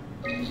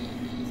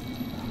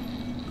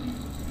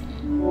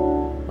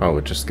 Oh,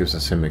 it just gives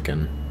us him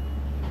again.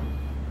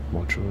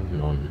 Module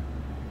none.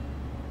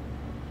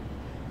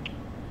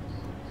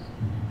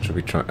 Should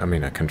we try? I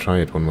mean, I can try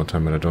it one more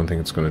time, but I don't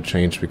think it's going to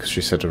change because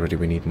she said already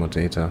we need more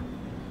data.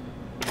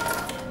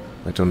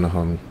 I don't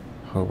know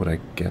how would I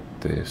get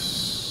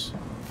this.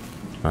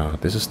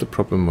 This is the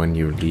problem when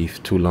you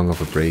leave too long of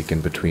a break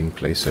in between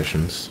play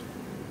sessions.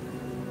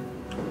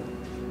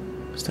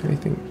 Is there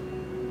anything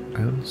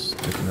else?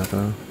 Like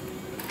another?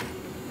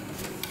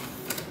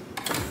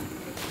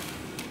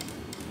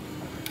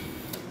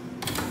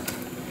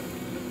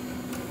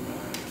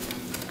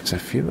 Because I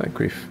feel like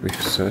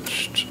we've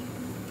searched.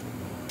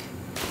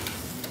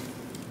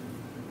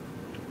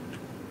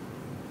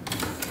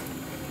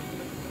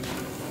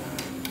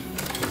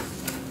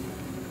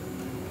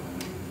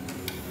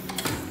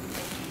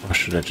 Or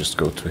should I just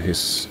go to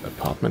his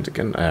apartment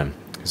again?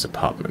 His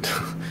apartment.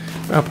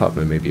 My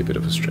apartment may be a bit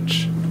of a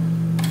stretch.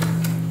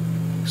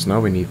 So now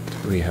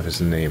we have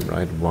his name,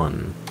 right?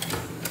 1.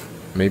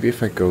 Maybe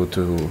if I go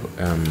to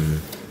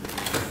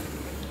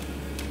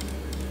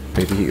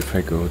maybe if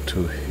I go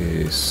to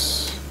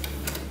his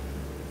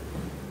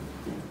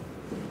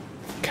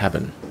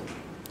cabin.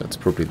 That's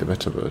probably the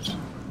better word.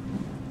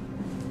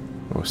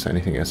 Oh, is there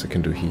anything else I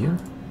can do here?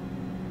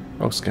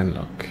 Oh, scan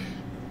lock.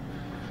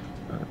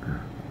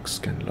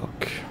 Scan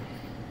lock.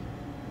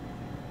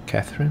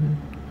 Catherine,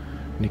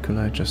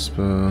 Nikolai,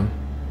 Jasper,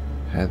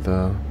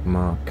 Heather,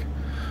 Mark.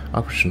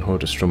 Operation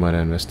Holder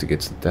Stromader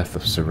investigates the death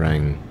of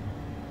Serang.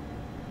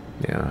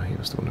 Yeah, he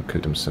was the one who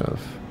killed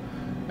himself.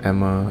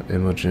 Emma,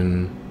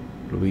 Imogen,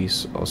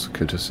 Louise also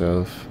killed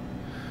herself.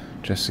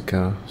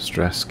 Jessica,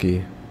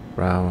 Strasky,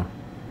 Rao,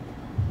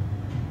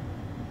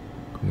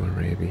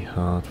 Kumarabi,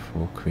 Hart,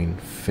 Queen,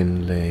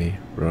 Finlay,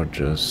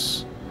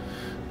 Rogers,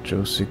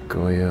 Josie,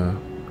 Goya,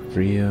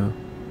 Rhea,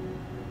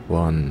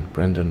 1,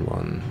 Brendan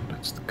 1,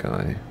 that's the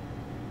guy.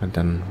 And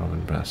then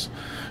Robin Brass.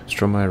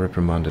 Stromae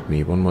reprimanded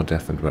me. 1 more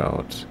death and we're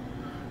out.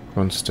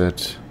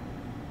 Kronstedt,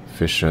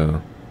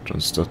 Fisher, John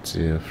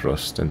Stotzier,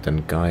 Frost, and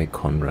then Guy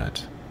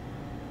Conrad.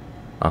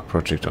 Arc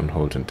project on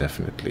hold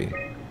indefinitely.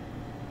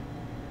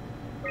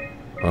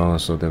 Oh,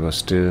 so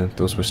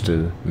those were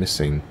still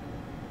missing.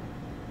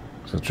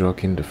 So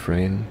Joaquin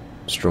Dufresne,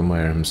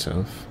 Stromae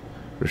himself,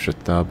 Richard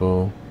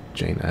Thabo,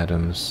 Jane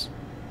Addams,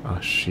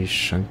 Ashish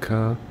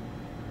Shankar,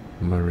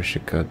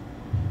 Marishika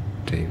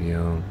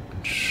Davio,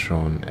 and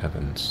Sean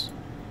Evans.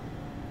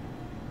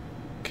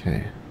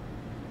 Okay.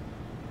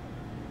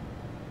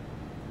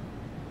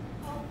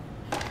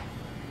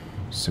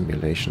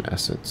 Simulation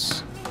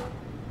assets.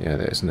 Yeah,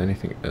 there isn't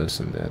anything else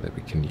in there that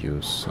we can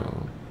use,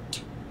 so...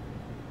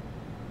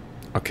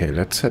 Okay,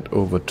 let's head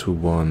over to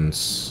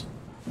one's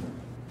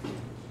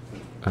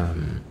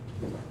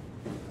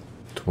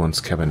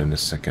cabin in a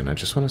second. I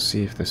just want to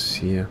see if this is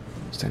here.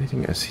 Is there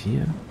anything else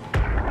here?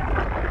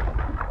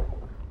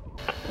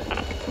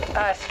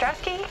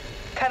 Strasky?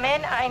 Come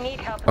in, I need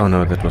help. Oh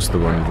no, that was the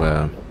one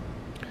where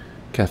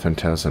Catherine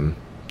tells him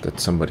that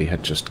somebody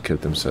had just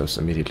killed themselves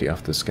immediately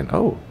after the scan.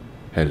 Oh,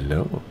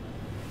 hello.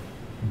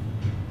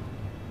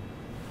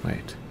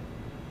 Wait.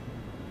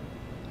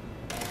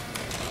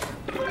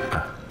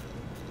 Ah.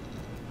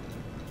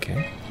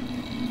 Okay.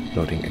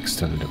 Loading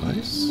external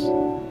device.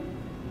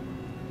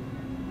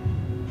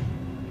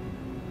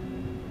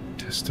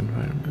 Test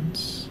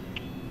environments.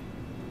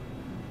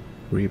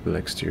 Agreeable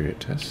exterior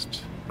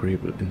test.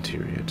 Agreeable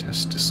interior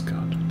test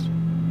discarded.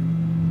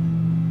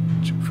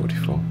 Chip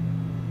 44.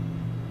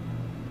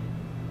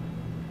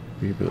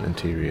 Agreeable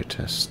interior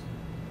test.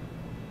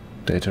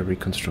 Data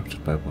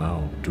reconstructed by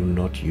WAU. Do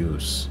not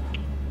use.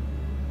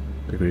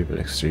 Agreeable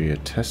exterior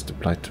test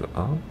applied to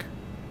Ark.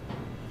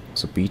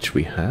 So beach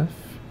we have.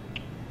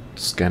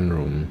 Scan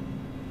room.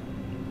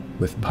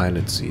 With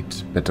pilot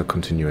seat. Better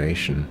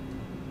continuation.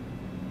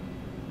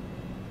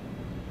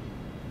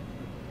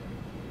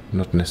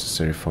 Not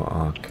necessary for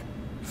Ark.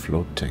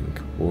 Float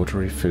tank.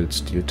 Water filled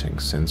steel tank.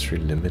 Sensory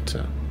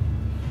limiter.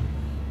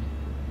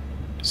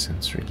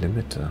 Sensory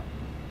limiter.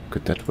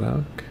 Could that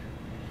work?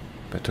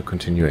 Better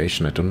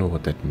continuation. I don't know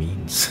what that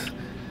means.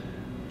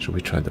 Should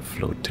we try the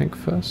float tank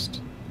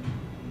first?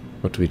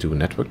 What do we do?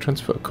 Network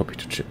transfer? Copy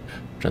to chip.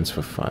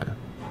 Transfer file.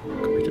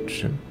 Copy to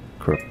chip.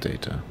 Crop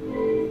data.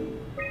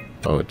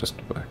 Oh, it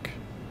doesn't work.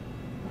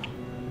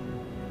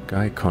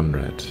 Guy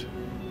Conrad.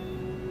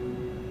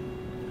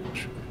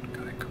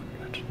 Guy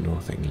Conrad.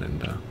 North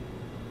Englander.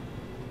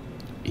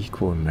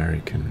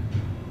 Eco-American.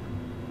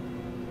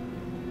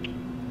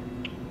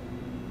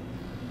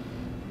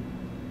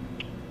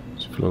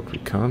 Float we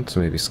can't, so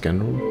maybe scan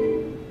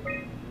room.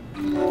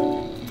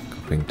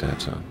 Copying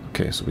data.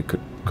 Okay, so we could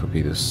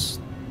copy this.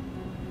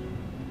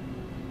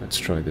 Let's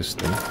try this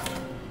then.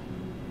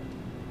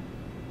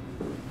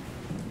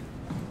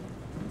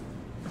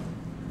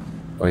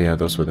 Oh yeah,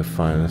 those were the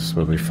files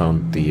where we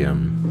found the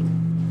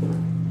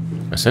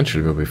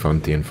essentially where we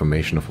found the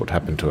information of what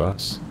happened to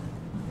us.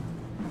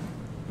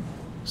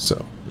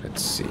 So,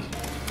 let's see.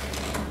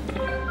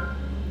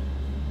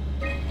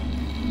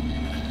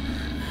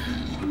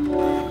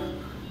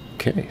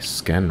 Okay,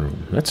 scan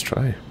room. Let's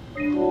try.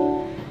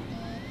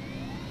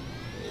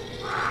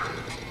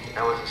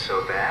 That wasn't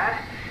so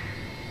bad.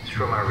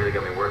 Stromar really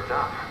got me worked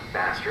up,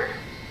 bastard.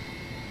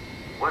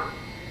 What?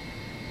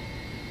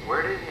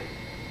 Where did it?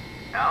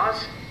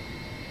 Alice?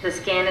 The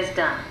scan is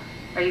done.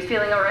 Are you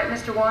feeling alright,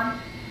 Mr. Wan?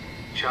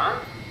 Chun?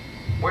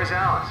 Where's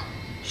Alice?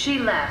 She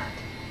left.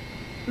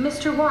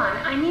 Mr. Wan,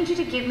 I need you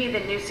to give me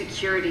the new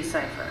security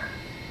cipher.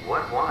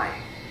 What? Why?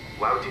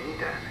 Why would you need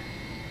that?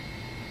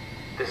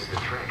 This is the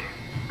trick.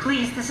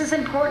 Please, this is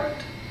important.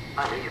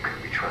 I knew you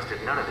couldn't be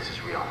trusted. None of this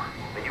is real.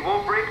 And you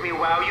won't break me,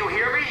 WAU. You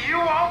hear me? You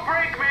won't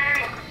break me!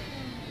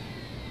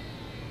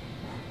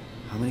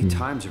 How many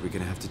times are we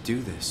gonna have to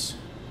do this?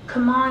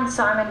 Come on,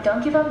 Simon,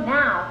 don't give up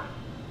now.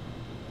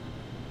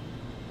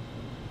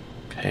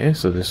 Okay,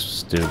 so this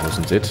still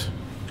wasn't it.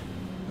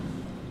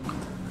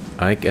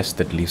 I guess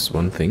that leaves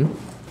one thing.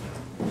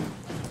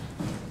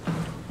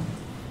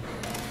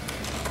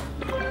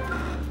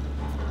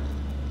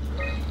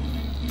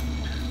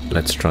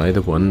 Let's try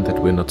the one that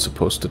we're not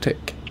supposed to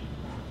take.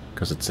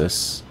 Because it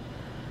says,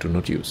 do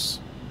not use.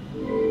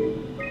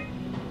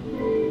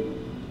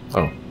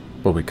 Oh,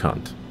 well we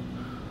can't.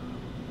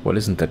 Well,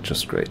 isn't that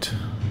just great?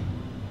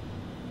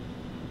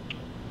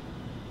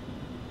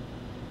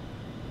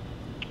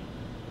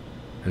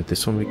 And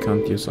this one we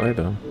can't use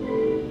either.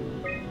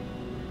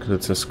 Because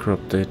it says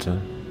crop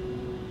data.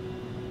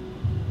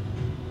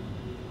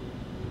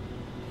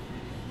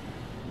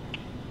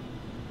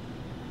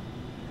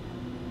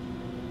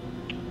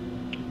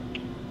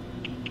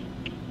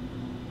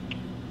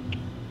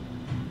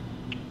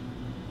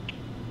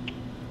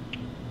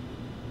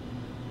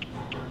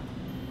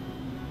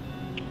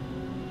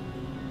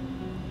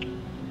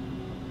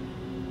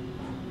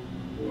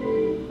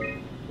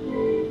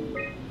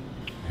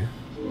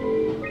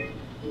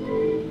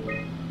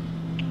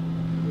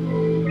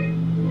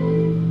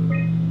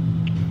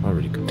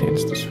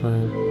 This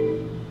file.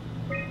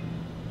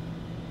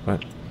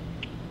 What?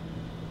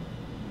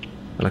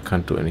 And I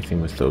can't do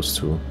anything with those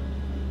two.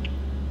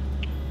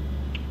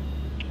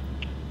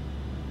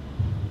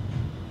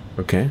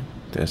 Okay,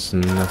 there's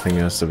nothing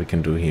else that we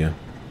can do here.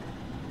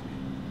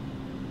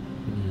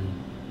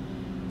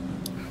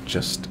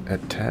 Just a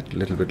tad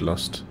little bit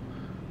lost.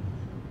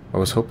 I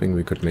was hoping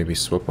we could maybe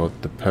swap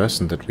out the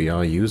person that we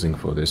are using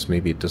for this.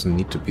 Maybe it doesn't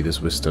need to be this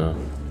Vista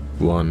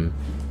 1.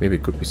 Maybe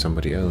it could be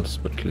somebody else,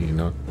 but clearly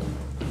not.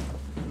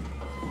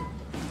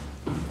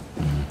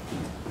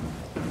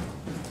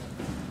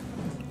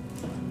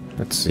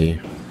 Let's see.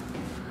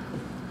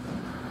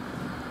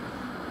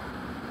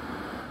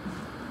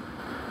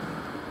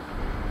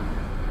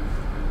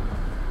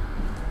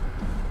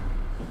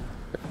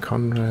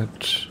 Conrad.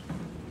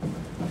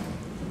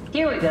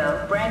 Here we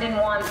go, Brandon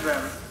Wan's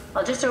room.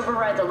 I'll just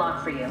override the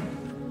lock for you.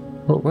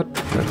 Oh, what?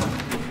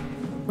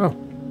 Oh.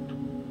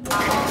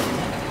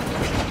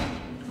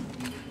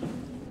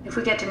 If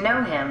we get to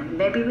know him,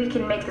 maybe we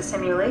can make the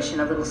simulation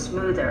a little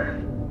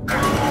smoother.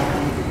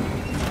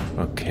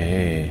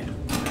 Okay.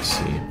 Let's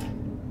see.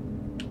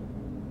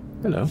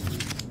 Hello.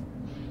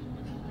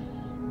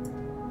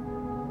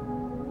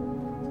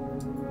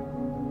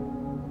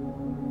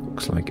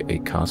 Looks like a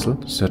castle.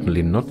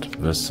 Certainly not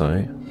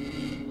Versailles.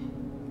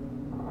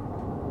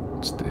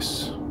 What's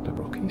this? The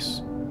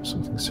Rockies?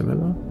 Something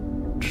similar?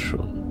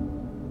 Sure.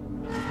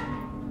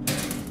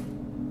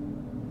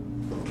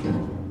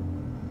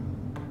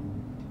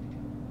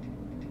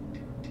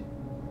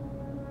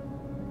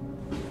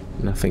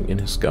 Nothing in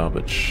his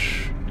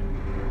garbage.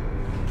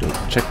 We'll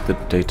check the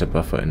data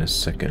buffer in a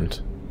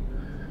second.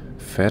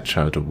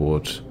 Fairchild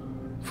Award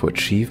for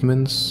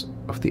achievements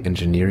of the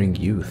engineering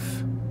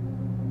youth.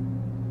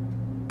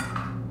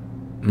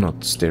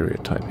 not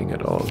stereotyping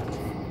at all.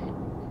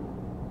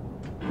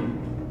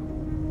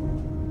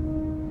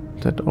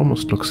 That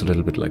almost looks a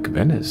little bit like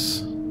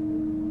Venice.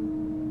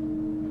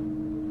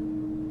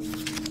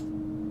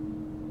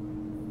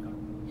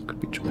 Could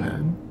be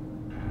Japan.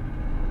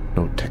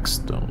 No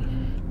text though.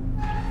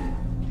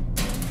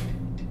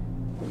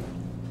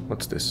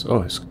 What's this?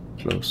 Oh, it's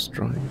closed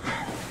drawing.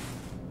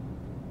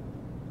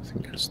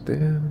 Nothing else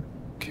there.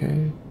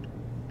 Okay.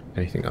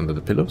 Anything under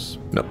the pillows?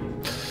 No.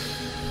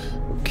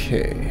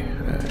 Okay.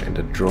 In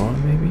the drawer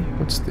maybe?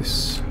 What's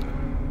this?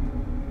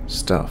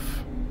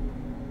 Stuff.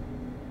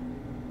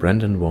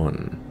 Brandon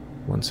 1.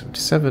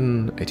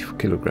 177, 84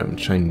 kilogram,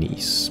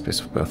 Chinese. Place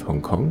of birth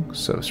Hong Kong.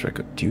 Service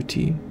record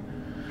duty.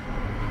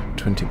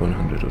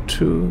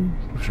 2102.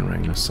 Professional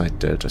Wrangler Site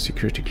Delta.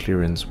 Security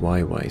clearance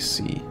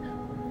YYC.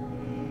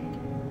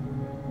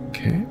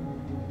 Okay.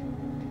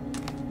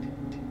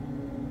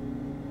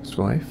 His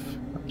wife,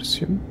 I would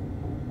assume.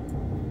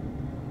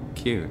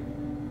 Cute.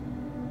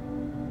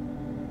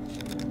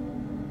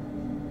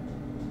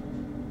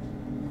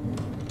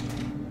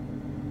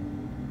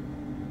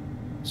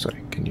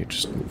 Sorry, can you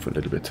just move a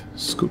little bit?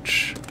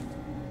 Scooch.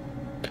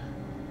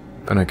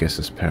 And I guess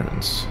his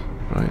parents,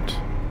 right?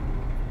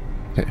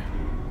 Okay.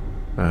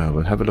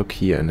 We'll have a look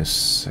here in a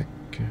sec.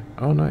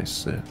 Oh,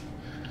 nice.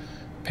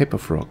 Paper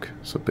frog.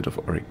 So a bit of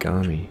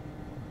origami.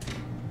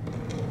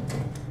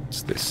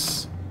 What's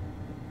this?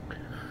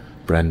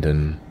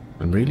 Brandon,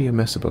 I'm really a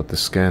mess about the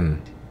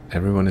scan.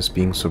 Everyone is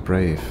being so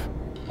brave.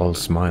 All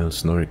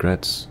smiles, no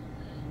regrets.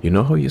 You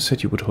know how you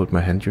said you would hold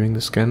my hand during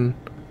the scan?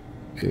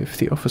 If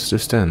the offer still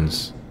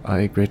stands,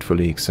 I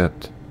gratefully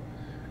accept.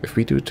 If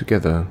we do it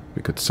together,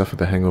 we could suffer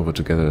the hangover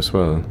together as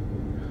well.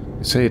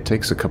 They say it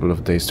takes a couple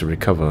of days to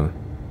recover.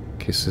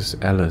 Kisses,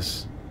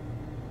 Alice.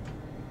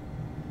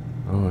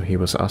 Oh, he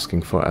was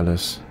asking for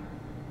Alice.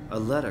 A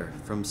letter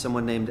from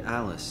someone named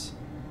Alice.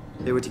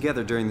 They were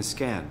together during the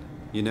scan.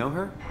 You know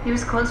her? He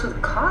was close with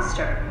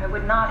Coster. I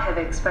would not have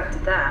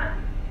expected that.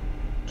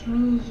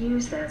 Can we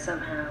use that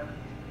somehow?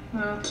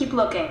 Keep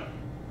looking.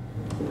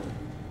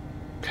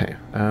 Okay,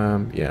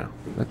 yeah.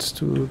 Let's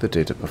do the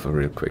data buffer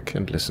real quick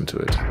and listen to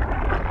it.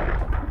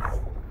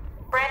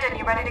 Brandon,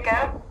 you ready to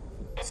go?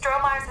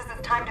 Strohmeyer says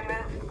it's time to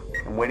move.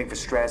 I'm waiting for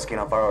Stratsky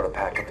and Alvaro to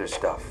pack up their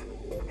stuff.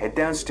 Head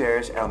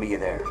downstairs and I'll meet you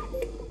there.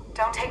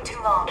 Don't take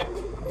too long.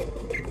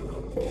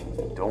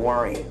 Don't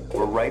worry,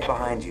 we're right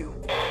behind you.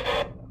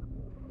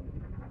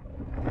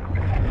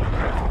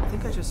 I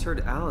think I just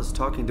heard Alice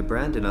talking to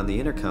Brandon on the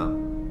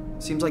intercom.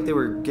 Seems like they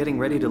were getting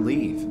ready to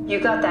leave. You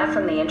got that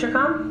from the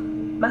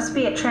intercom? Must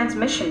be a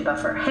transmission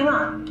buffer. Hang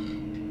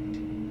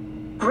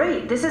on.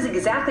 Great, this is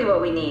exactly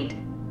what we need.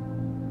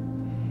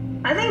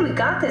 I think we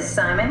got this,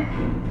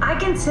 Simon. I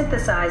can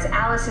synthesize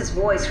Alice's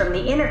voice from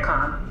the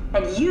intercom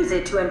and use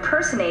it to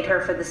impersonate her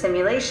for the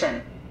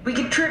simulation. We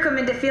can trick them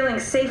into feeling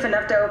safe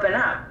enough to open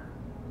up.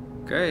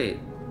 Great.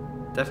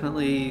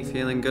 Definitely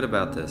feeling good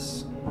about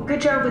this. Good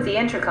job with the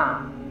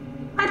intercom.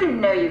 I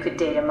didn't know you could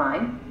data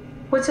mine.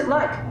 What's it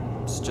like?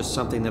 It's just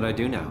something that I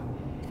do now.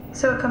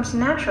 So it comes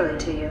naturally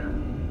to you.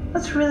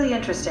 That's really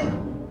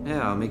interesting.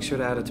 Yeah, I'll make sure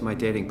to add it to my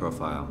dating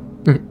profile.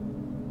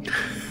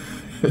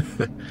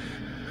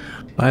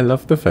 I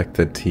love the fact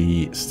that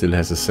he still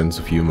has a sense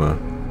of humor.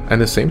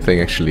 And the same thing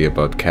actually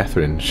about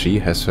Catherine. She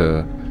has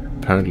her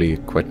apparently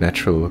quite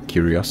natural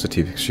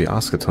curiosity because she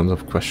asks a ton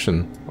of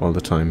questions all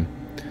the time.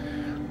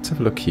 Let's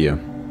have a look here.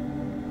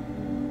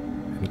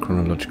 In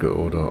chronological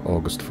order,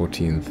 August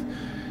 14th.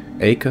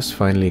 Akers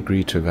finally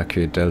agreed to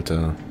evacuate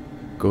Delta.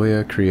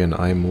 Goya, Kriya and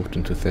I moved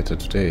into Theta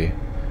today.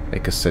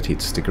 Akers said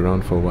he'd stick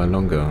around for a while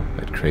longer,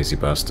 that crazy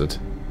bastard.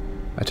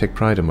 I take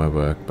pride in my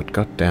work, but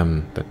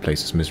goddamn, that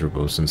place is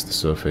miserable since the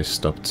surface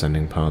stopped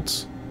sending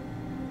parts.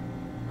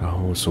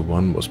 Oh, so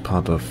one was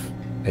part of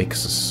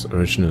Akers'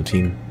 original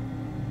team.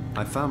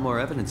 I found more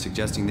evidence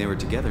suggesting they were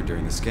together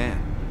during the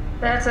scan.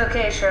 That's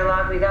okay,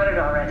 Sherlock. We got it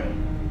already.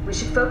 We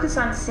should focus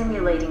on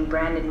simulating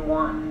Brandon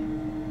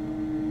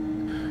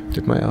 1.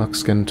 Did my arc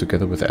scan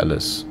together with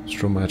Alice.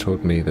 Strohmeyer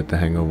told me that the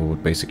hangover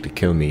would basically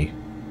kill me.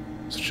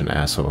 Such an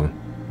asshole.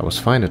 I was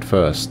fine at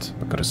first,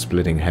 but got a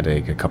splitting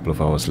headache a couple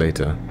of hours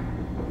later.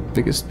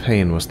 Biggest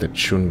pain was that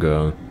Chun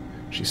girl.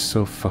 She's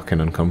so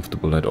fucking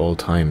uncomfortable at all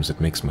times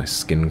it makes my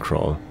skin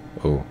crawl.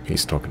 Oh,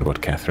 he's talking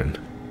about Catherine.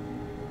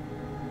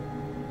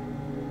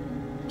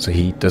 So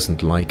he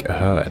doesn't like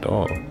her at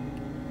all.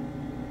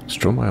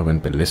 Strohmeyer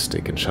went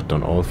ballistic and shut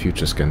down all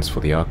future scans for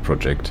the ARC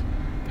project.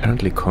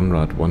 Apparently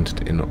Conrad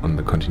wanted in on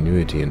the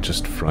continuity and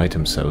just fried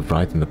himself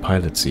right in the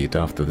pilot seat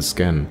after the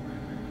scan.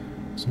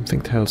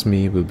 Something tells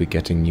me we'll be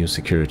getting new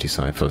security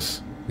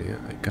ciphers. Yeah,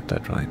 I got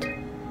that right.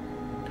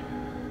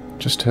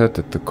 Just heard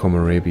that the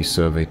Komorebi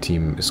survey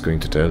team is going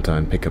to Delta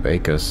and pick up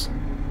Akers.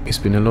 He's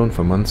been alone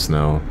for months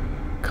now.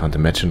 Can't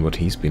imagine what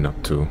he's been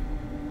up to.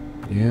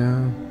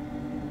 Yeah,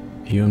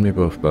 you and me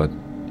both, bud.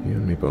 You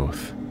and me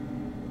both.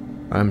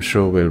 I'm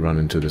sure we'll run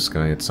into this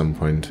guy at some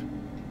point.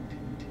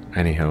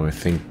 Anyhow, I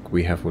think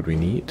we have what we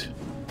need.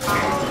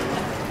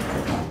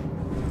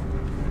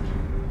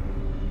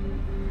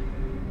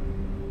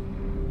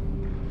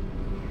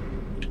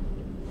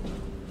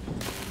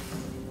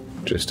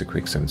 Just a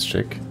quick sense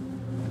check.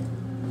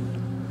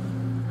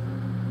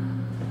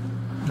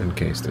 In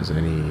case there's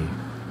any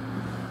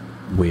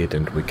weird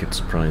and wicked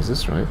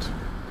surprises, right?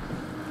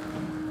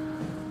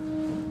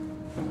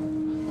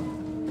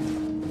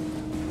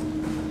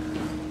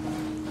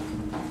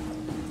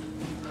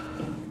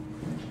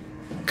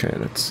 Okay,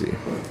 let's see.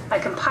 I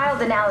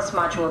compiled an Alice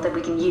module that we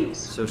can use.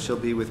 So she'll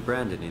be with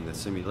Brandon in the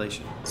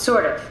simulation.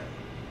 Sort of.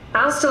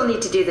 I'll still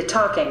need to do the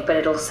talking, but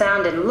it'll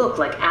sound and look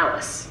like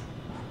Alice.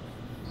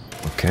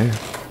 Okay,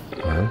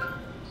 well.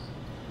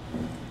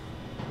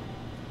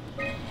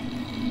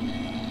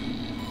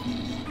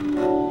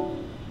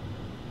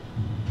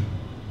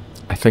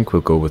 I think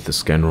we'll go with the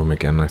scan room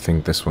again. I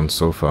think this one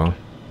so far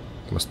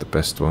was the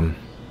best one.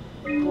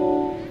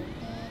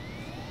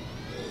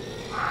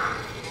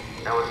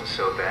 That wasn't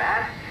so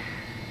bad.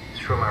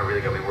 Stromar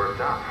really got me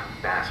worked up,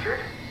 bastard.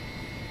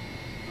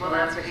 Well,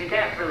 that's what you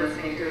get for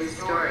listening to his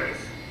stories.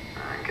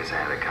 I guess I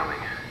had it coming.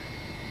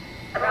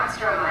 About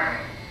Stromar.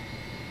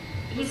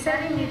 He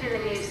said he needed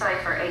a new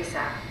cipher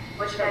ASAP.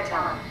 What should I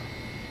tell him?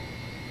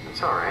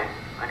 It's alright.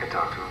 I can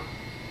talk to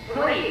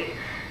him. Wait,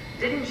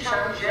 didn't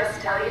Sean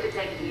just tell you to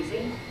take it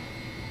easy?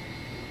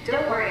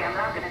 Don't worry, I'm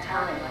not going to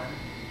tell anyone.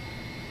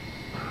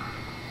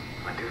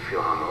 I do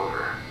feel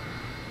hungover.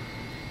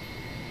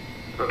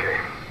 Okay.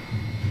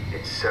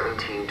 It's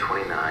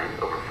 1729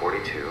 over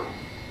 42,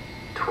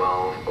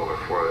 12 over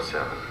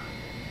 407.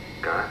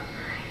 Got it?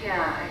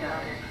 Yeah, I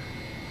got it.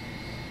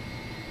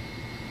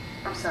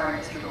 I'm sorry,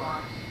 Mr.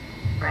 DeLong.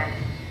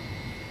 Brandon.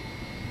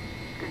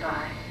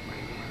 Goodbye. What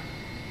do you mean?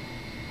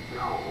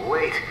 No,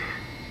 wait.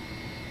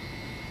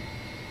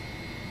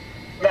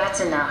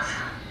 That's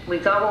enough. We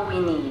got what we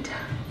need.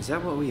 Is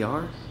that what we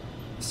are?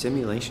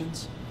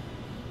 Simulations?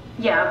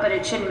 Yeah, but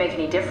it shouldn't make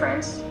any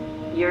difference.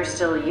 You're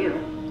still you.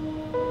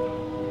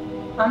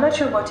 I'm not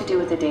sure what to do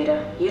with the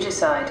data. You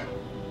decide.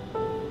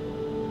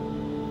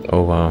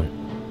 Oh wow.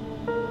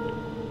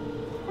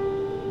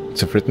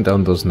 So I've written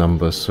down those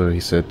numbers, so he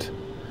said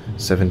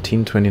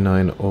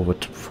 1729 over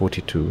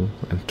 42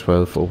 and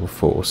 12 over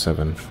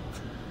 407.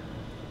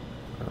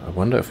 I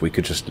wonder if we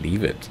could just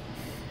leave it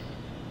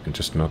and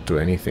just not do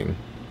anything.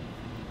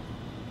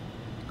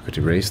 Could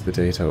erase the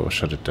data or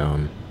shut it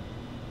down.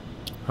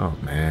 Oh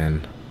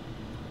man.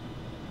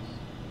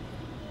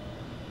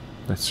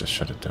 Let's just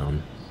shut it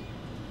down.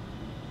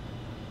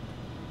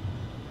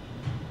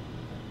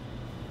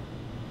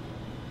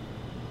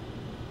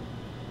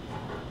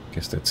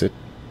 Guess that's it.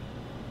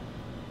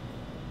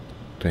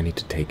 Do I need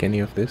to take any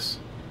of this?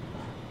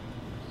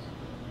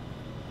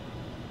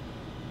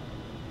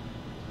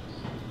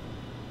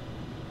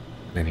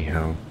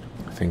 Anyhow,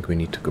 I think we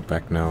need to go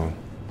back now.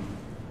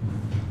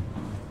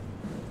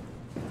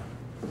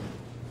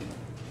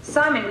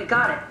 Simon, we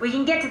got it. We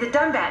can get to the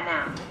Dunbat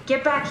now.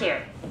 Get back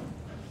here.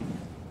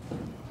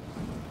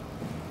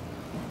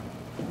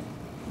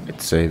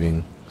 It's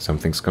saving.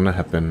 Something's gonna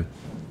happen.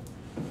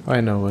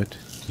 I know it.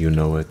 You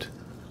know it.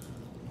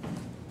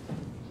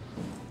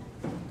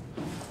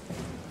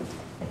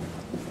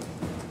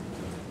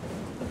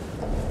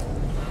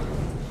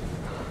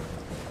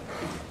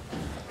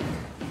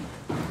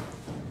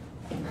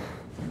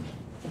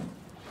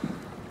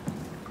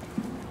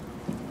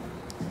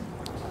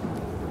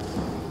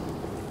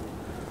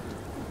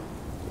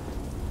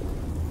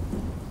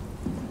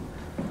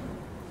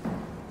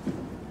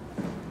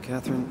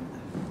 Catherine,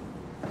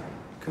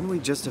 couldn't we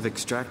just have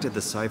extracted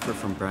the cipher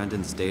from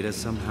Brandon's data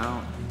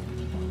somehow?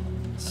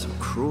 It's so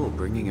cruel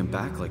bringing him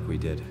back like we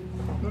did.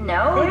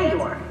 No, there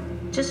you are.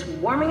 Just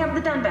warming up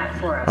the Dunbat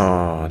for us.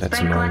 Oh, that's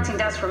It's been annoying. collecting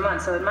dust for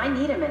months, so it might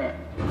need a minute.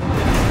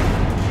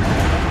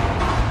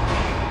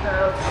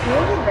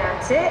 Okay,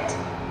 that's it.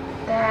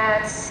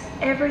 That's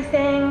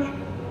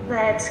everything.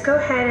 Let's go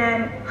ahead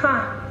and...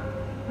 Huh.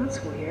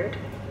 That's weird.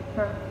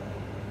 Huh.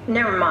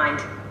 Never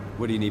mind.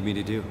 What do you need me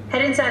to do?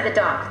 Head inside the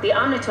dock. The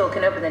Omnitool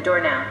can open the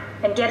door now.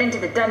 And get into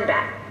the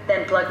Dunbat.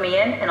 Then plug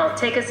me in, and I'll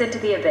take us into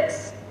the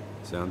Abyss.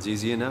 Sounds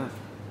easy enough.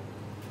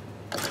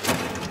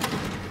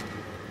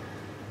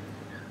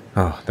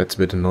 Oh, that's a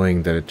bit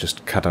annoying that it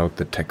just cut out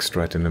the text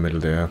right in the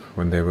middle there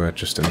when they were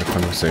just in the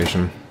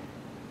conversation.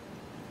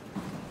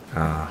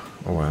 Ah,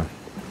 oh well.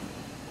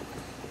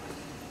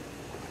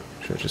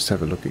 Should I just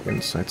have a look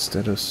again? Site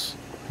status.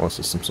 All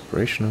systems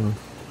operational.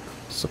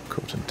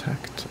 Subcode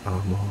intact.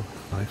 Armor.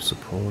 Life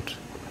support.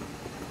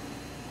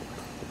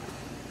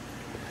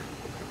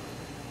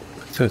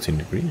 13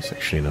 degrees,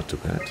 actually not too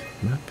bad.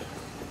 Map.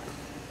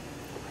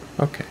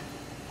 Okay.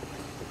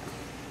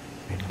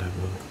 Main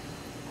level.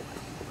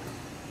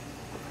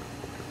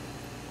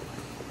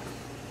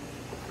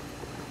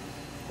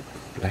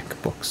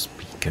 Black box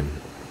beacon.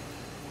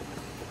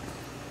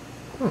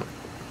 Oh.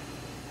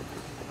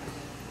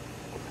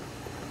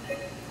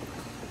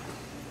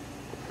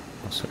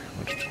 Also, I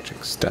wanted to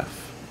check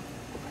stuff.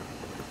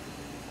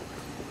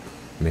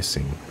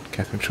 Missing.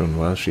 Catherine shown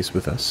while she's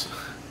with us.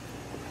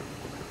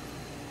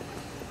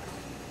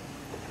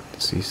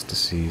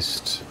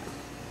 Deceased.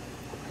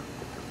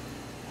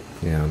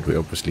 Yeah, and we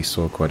obviously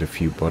saw quite a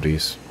few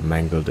bodies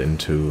mangled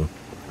into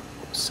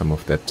some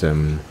of that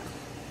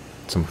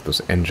some of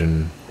those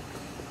engine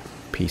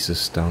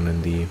pieces down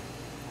in the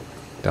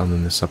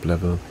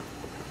sublevel.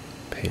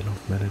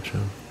 Payload manager,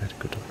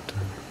 medical doctor.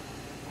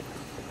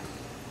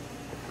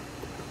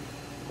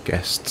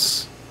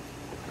 Guests.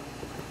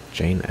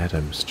 Jane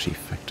Adams, Chief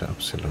Factor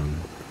Upsilon.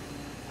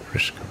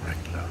 Rishka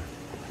Wrangler.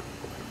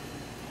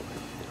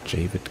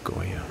 Javid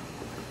Goya.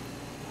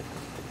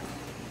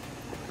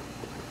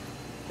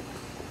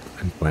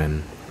 And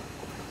Gwen.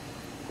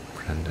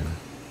 Brandon.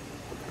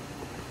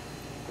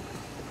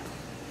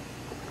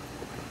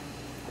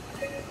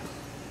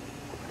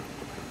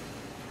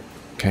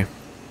 Okay.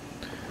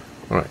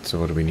 Alright, so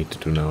what do we need to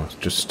do now?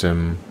 Just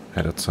head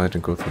outside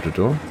and go through the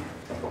door.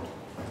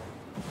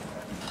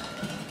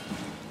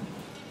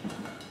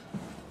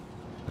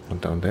 That one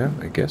down there,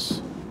 I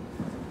guess.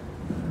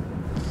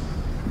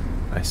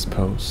 I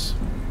suppose.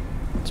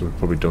 So we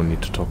probably don't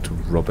need to talk to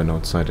Robin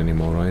outside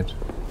anymore, right?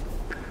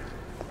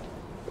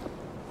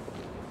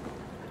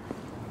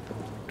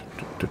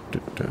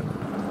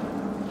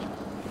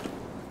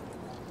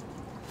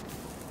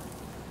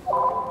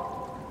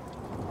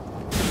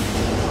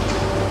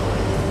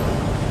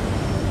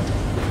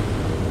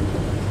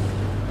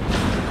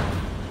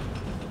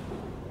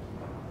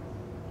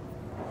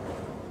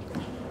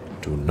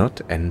 Do not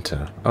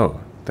enter.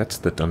 Oh, that's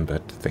the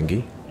Dunbat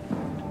thingy.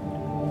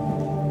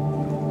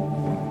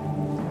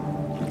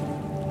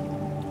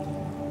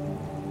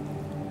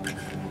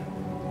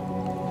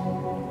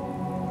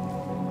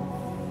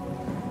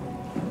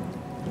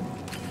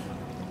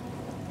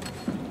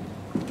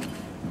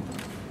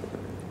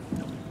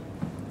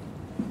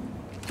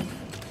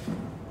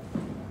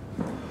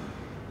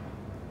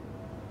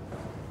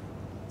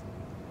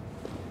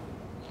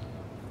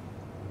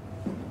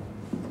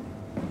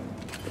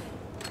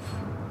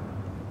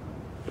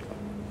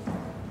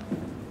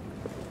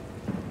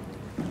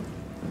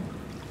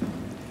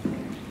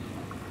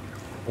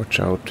 Watch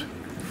out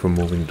for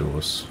moving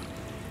doors.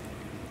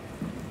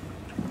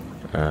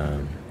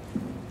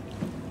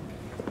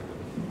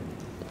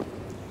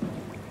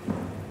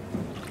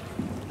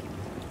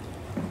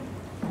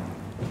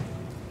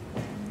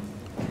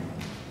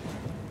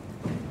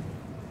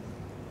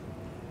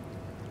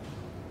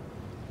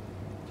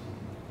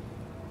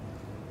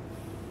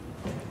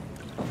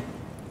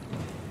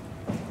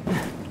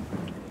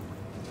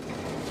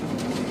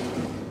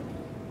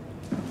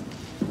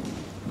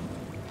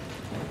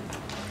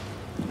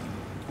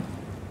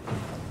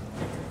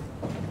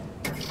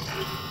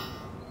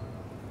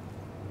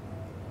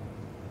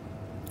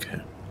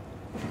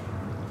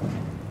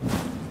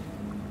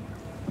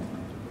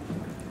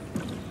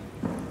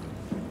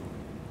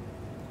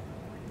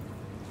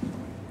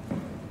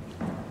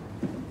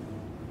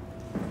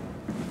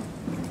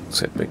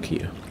 Set back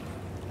here.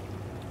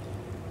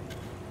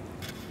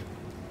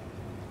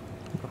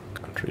 Oh,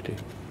 can't really.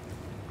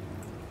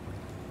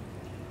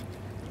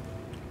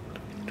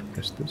 To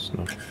press this?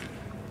 No. Okay.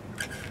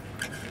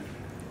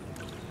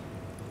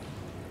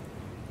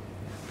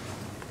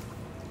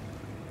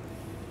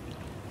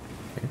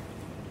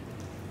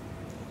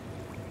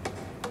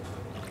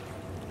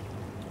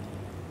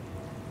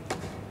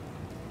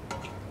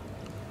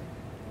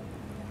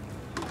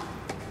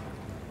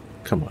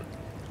 Come on.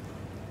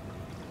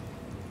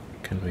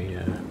 Can we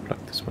plug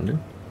this one in?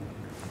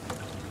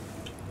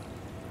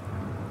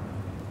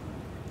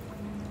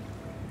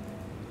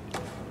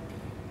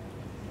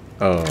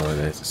 Oh,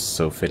 that is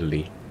so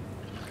fiddly.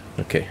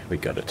 Okay, we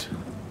got it.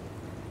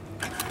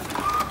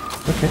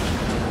 Okay.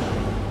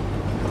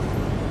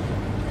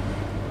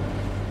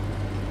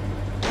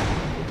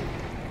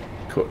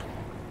 Cool.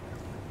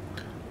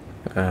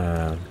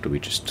 Do we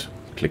just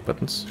click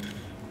buttons?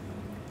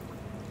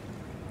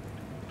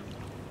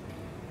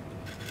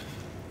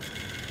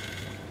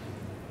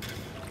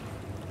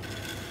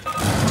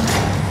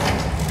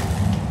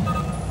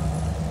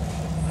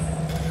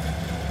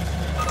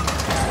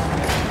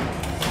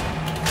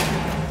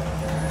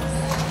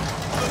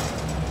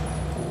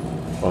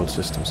 All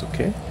systems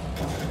okay.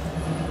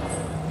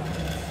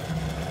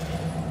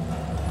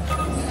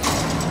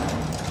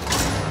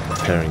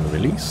 Preparing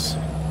release.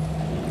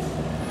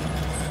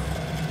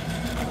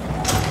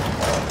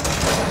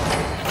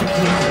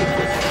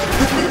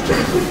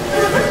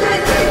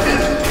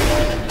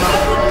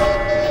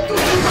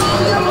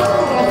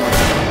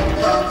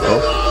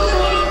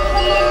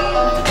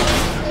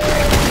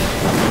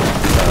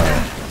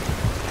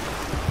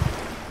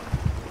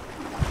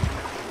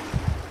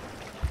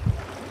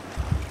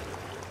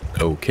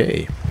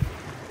 Okay.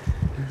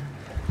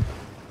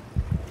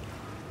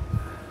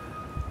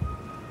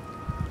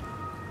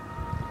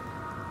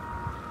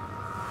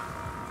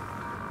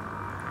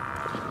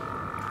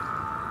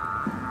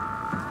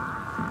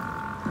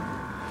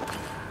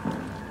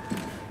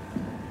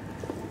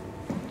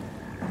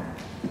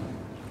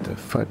 The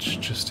fudge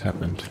just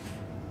happened.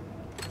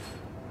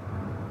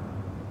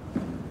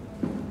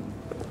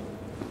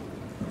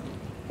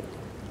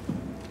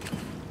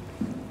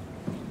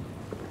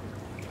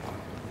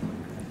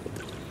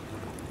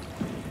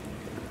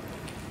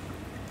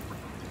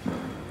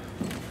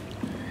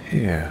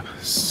 Yeah,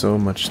 so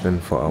much then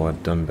for our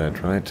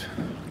Dunbat, right?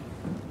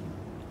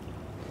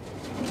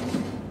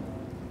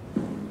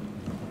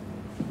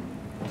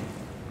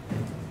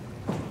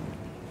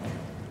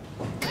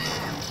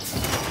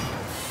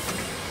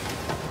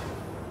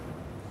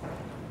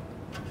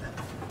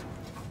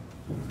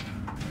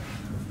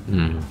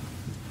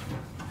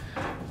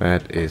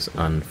 That is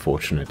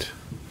unfortunate.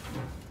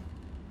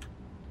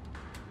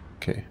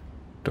 Okay,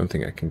 don't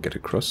think I can get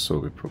across, so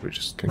we probably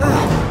just can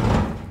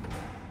go.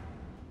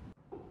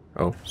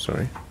 Oh,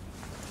 sorry.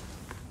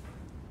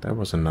 That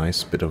was a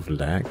nice bit of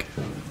lag.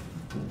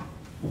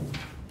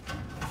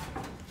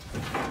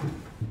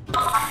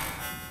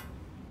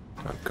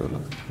 I'll go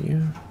look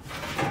here.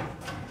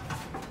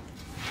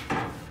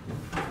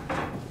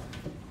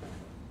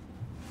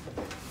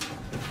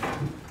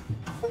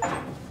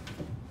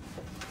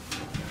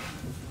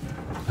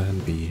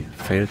 And we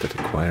failed at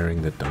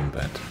acquiring the dumb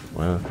bat.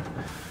 Well,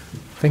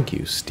 thank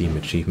you, Steam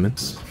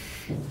achievements.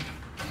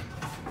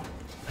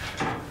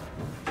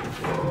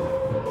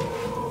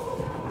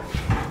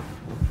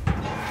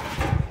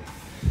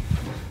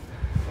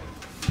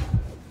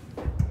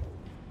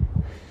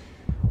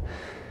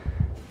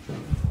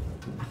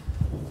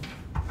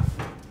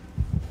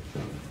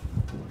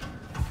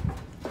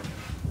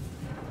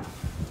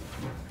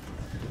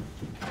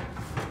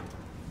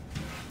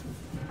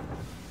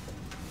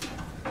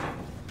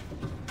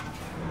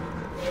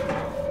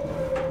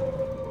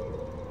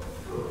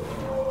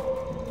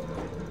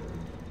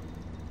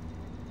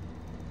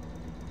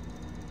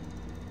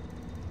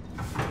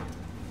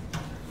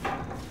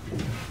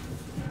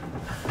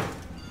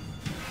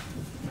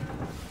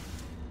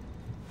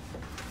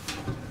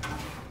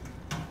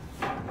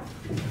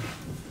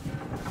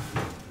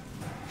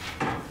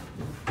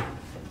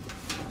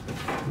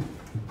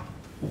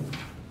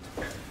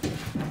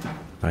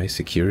 High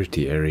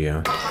security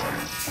area.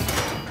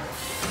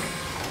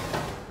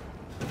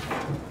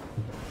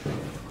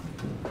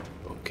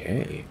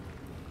 Okay.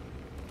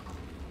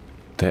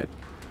 That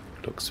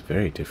looks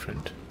very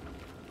different.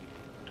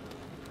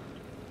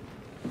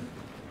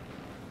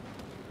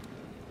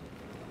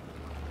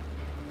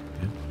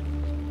 Yeah.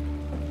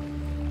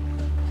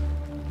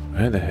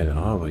 Where the hell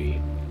are we?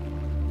 Here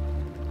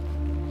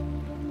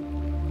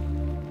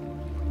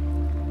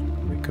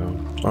we go.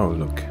 Oh,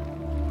 look.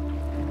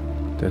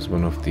 There's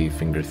one of the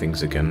finger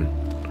things again.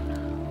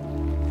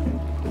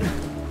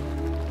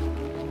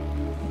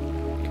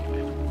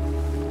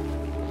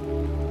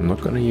 I'm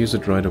not gonna use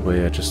it right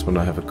away, I just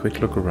wanna have a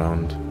quick look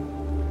around.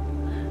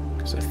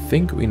 Because I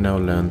think we now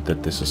learned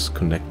that this is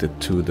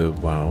connected to the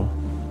WAU.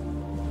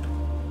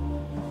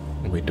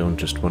 We don't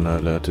just wanna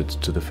alert it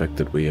to the fact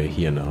that we are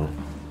here now.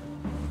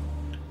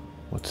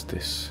 What's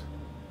this?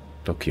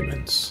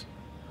 Documents.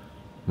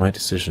 My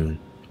decision.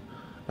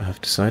 I have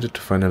decided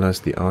to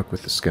finalize the arc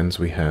with the scans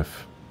we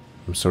have.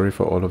 I'm sorry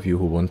for all of you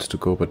who wanted to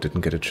go but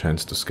didn't get a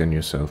chance to scan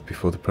yourself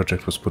before the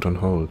project was put on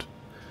hold.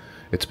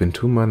 It's been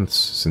 2 months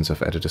since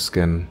I've added a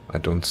scan. I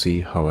don't see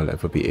how I'll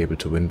ever be able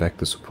to win back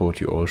the support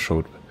you all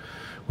showed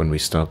when we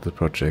started the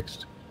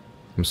project.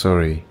 I'm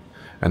sorry.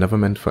 I never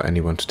meant for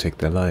anyone to take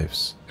their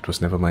lives. It was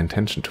never my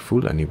intention to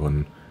fool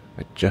anyone.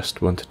 I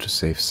just wanted to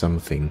save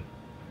something.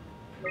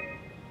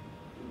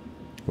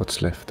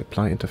 What's left?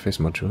 Apply interface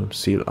module,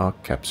 seal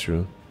arc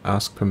capsule,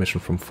 ask permission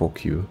from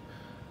 4Q,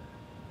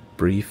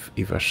 brief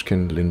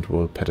Ivashkin,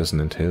 Lindwall, Patterson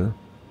and Hill,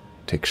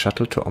 take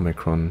shuttle to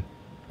Omicron,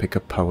 pick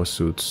up power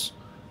suits,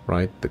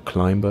 ride the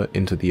climber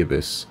into the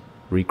abyss,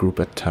 regroup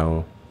at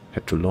Tau,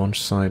 head to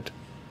launch site,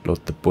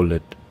 load the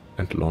bullet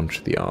and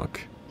launch the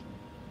arc.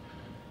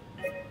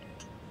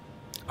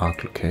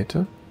 Arc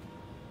locator?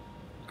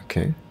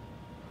 Okay.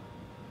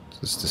 So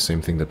this is the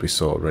same thing that we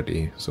saw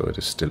already, so it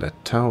is still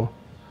at Tau,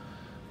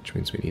 which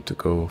means we need to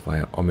go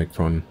via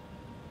Omicron.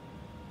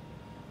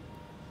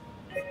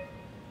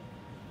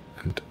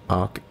 And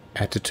Arc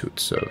Attitude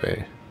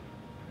Survey.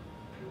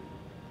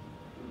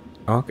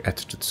 Arc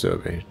Attitude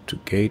Survey. To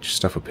gauge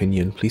staff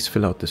opinion, please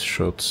fill out this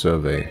short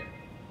survey.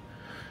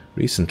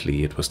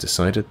 Recently, it was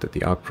decided that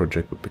the Arc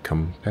project would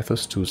become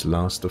Pathos 2's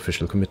last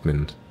official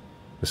commitment.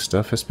 The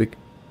staff has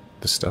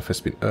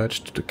been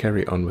urged to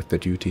carry on with their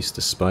duties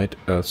despite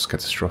Earth's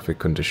catastrophic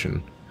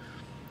condition.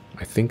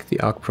 I think the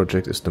Arc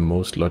project is the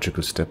most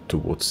logical step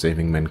towards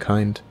saving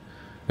mankind,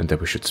 and that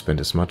we should spend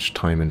as much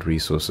time and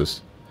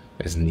resources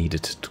as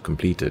needed to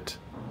complete it.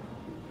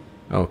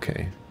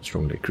 Okay,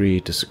 strongly agree,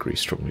 disagree,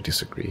 strongly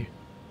disagree.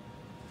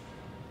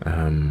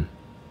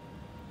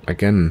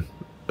 Again,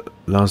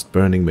 Last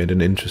Burning made an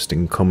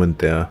interesting comment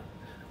there,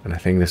 and I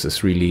think this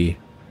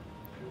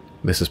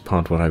is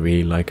part what I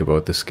really like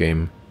about this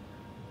game.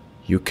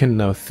 You can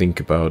now think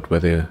about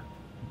whether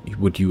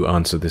would you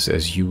answer this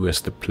as you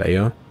as the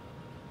player,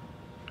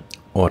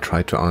 or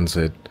try to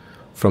answer it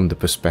from the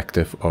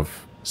perspective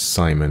of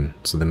Simon,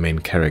 so the main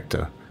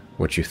character,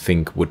 what you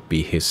think would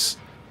be his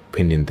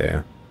opinion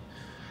there.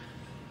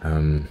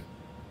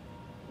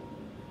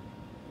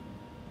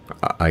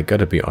 I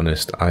gotta be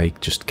honest, I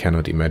just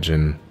cannot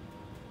imagine.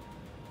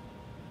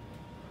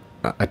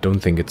 I don't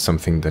think it's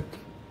something that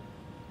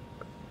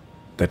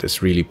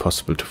is really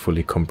possible to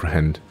fully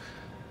comprehend.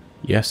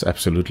 Yes,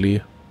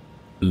 absolutely,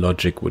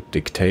 logic would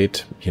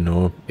dictate, you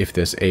know, if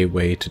there's a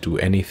way to do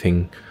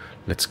anything,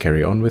 let's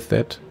carry on with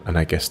that. And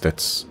I guess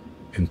that's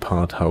in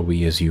part how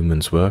we as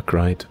humans work,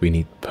 right? We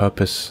need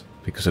purpose,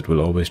 because it will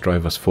always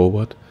drive us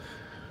forward.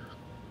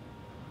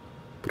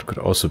 But it could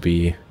also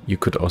be, you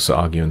could also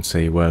argue and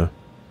say, well,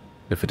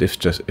 if it is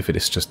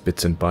just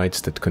bits and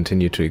bytes that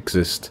continue to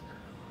exist,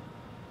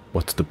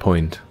 what's the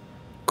point?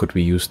 Could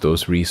we use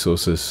those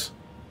resources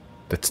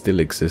that still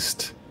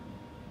exist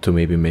to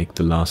maybe make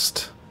the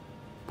last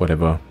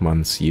whatever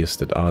months, years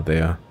that are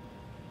there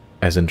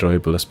as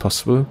enjoyable as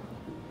possible?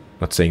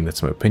 Not saying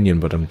that's my opinion,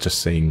 but I'm just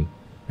saying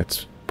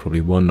that's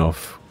probably one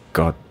of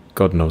God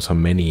knows how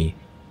many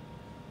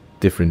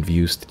different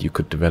views that you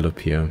could develop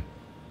here.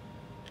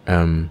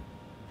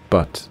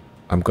 But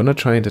I'm gonna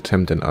try and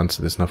attempt and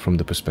answer this now from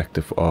the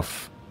perspective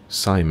of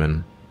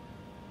Simon.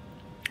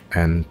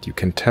 And you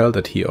can tell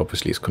that he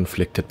obviously is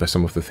conflicted by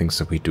some of the things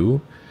that we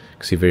do,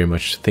 because he very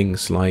much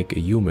thinks like a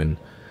human.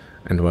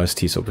 And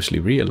whilst he's obviously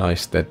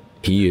realized that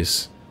he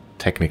is,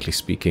 technically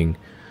speaking,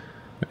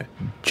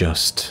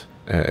 just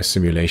a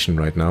simulation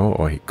right now,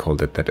 or he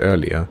called it that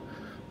earlier,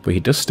 but he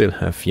does still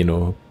have, you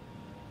know,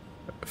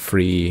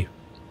 free,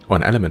 or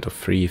an element of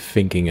free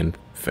thinking and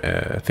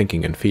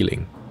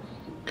feeling.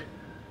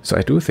 So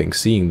I do think,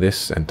 seeing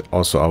this and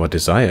also our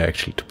desire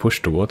actually to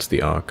push towards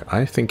the Ark,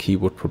 I think he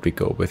would probably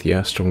go with,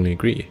 yeah, strongly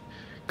agree.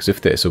 Because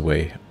if there is a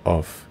way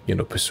of, you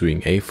know,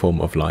 pursuing a form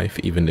of life,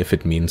 even if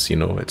it means, you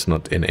know, it's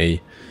not in a,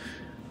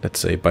 let's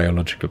say,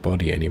 biological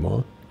body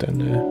anymore,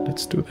 then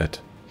let's do that.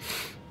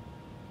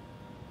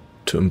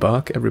 To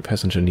embark, every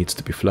passenger needs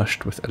to be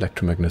flushed with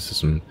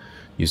electromagnetism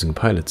using a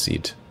pilot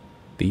seat.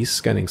 These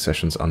scanning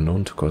sessions are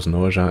known to cause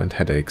nausea and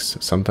headaches,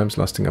 sometimes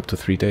lasting up to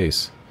 3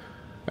 days.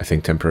 I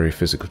think temporary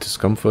physical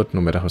discomfort,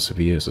 no matter how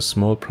severe, is a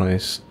small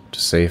price to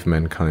save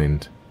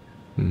mankind.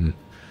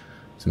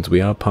 Since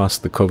we are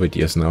past the COVID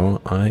years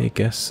now, I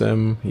guess,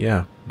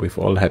 yeah, we've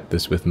all had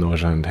this with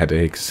nausea and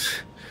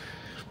headaches.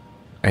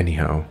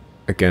 Anyhow,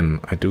 again,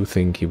 I do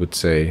think he would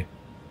say,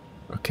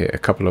 okay, a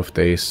couple of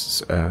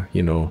days,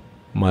 you know,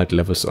 mild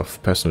levels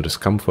of personal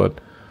discomfort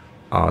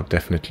are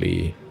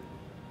definitely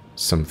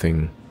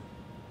something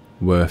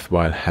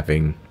worthwhile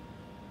having.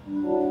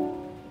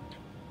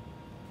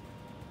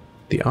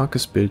 The Ark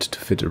is built to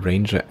fit a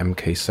Ranger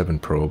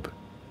Mk7 probe,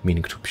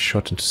 meaning to be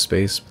shot into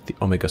space with the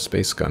Omega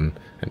space gun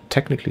and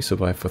technically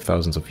survive for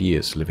thousands of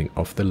years, living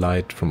off the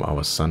light from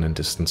our sun and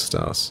distant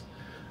stars.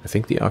 I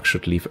think the Ark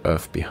should leave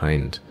Earth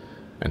behind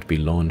and be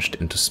launched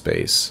into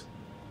space.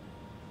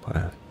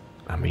 Well,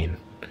 I mean,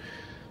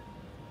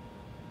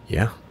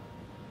 yeah.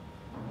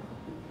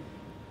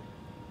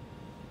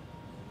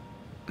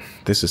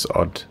 This is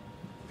odd,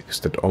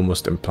 because that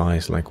almost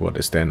implies, like, what,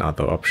 is there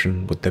another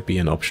option? Would there be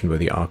an option where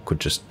the Ark could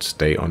just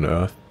stay on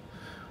Earth?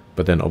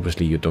 But then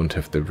obviously you don't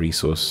have the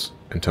resource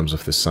in terms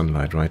of the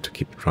sunlight, right, to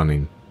keep it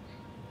running.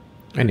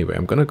 Anyway,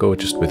 I'm gonna go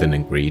just with an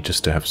agree,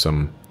 just to have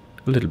a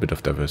little bit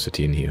of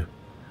diversity in here.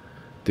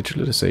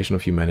 Digitalization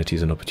of humanity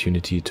is an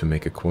opportunity to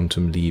make a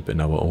quantum leap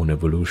in our own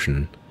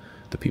evolution.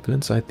 The people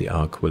inside the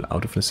Ark will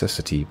out of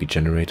necessity be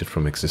generated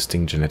from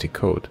existing genetic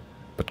code,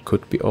 but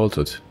could be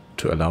altered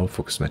to allow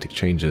for cosmetic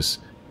changes,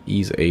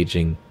 ease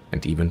aging,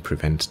 and even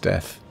prevent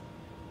death.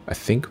 I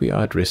think we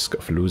are at risk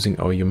of losing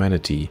our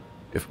humanity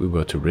if we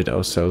were to rid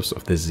ourselves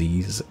of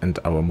disease and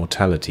our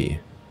mortality.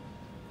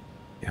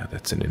 Yeah,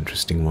 that's an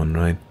interesting one,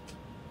 right?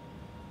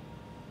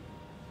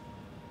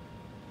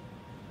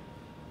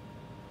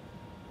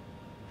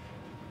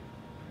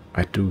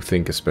 I do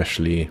think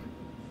especially,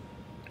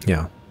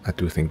 yeah, I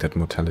do think that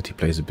mortality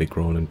plays a big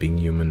role in being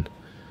human.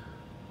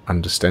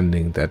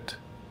 Understanding that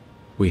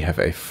we have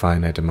a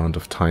finite amount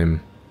of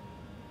time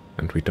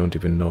and we don't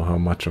even know how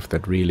much of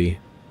that really.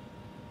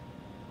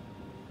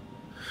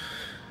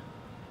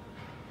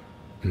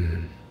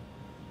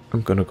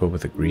 I'm gonna go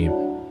with agree.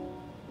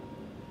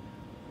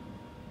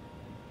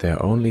 There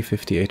are only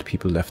 58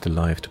 people left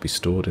alive to be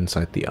stored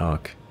inside the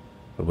Ark.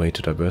 A way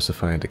to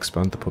diversify and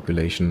expand the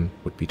population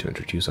would be to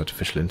introduce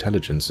artificial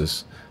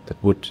intelligences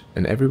that would,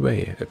 in every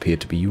way, appear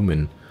to be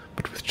human,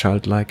 but with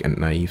childlike and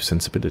naive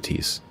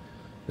sensibilities.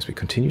 As we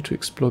continue to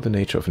explore the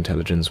nature of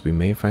intelligence, we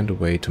may find a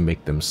way to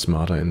make them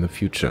smarter in the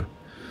future.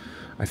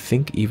 I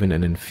think even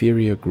an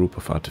inferior group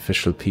of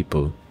artificial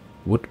people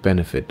would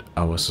benefit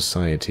our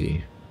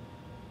society.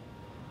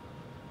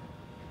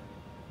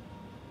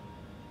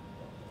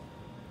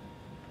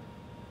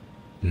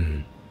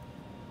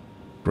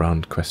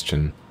 Round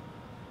question.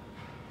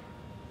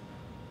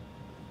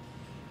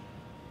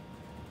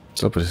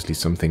 It's obviously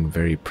something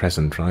very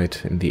present,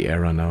 right, in the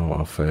era now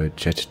of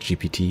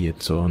ChatGPT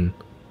and so on.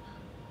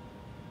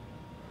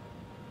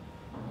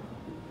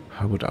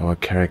 How would our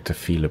character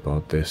feel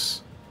about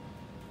this?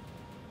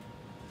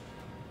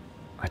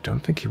 I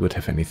don't think he would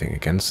have anything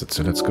against it,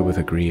 so let's go with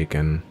agree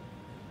again.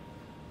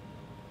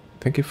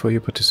 Thank you for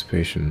your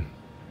participation.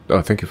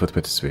 Oh, thank you for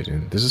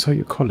participating. This is how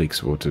your colleagues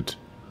voted.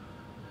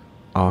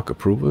 Ark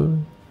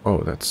approval?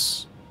 Oh,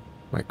 that's,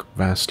 like,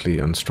 vastly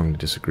and strongly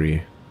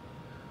disagree.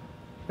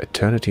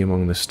 Eternity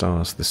among the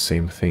stars, the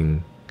same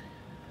thing.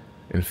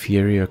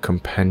 Inferior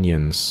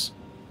companions.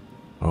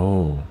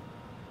 Oh.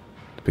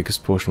 The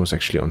biggest portion was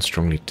actually on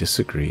strongly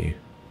disagree.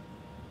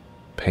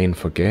 Pain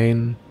for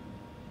gain?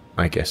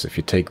 I guess if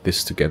you take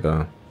this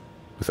together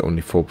with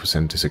only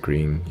 4%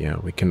 disagreeing, yeah,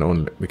 we can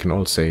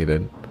all say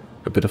that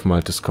a bit of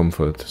mild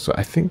discomfort. So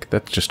I think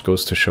that just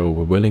goes to show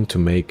we're willing to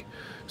make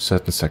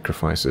certain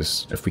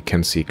sacrifices if we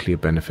can see a clear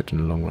benefit in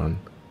the long run.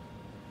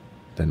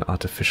 Then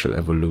artificial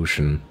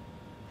evolution.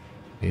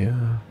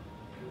 Yeah,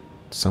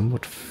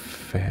 somewhat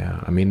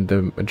fair. I mean,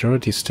 the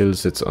majority still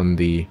sits on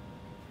the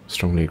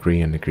strongly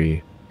agree and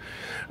agree.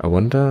 I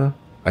wonder,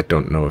 I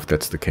don't know if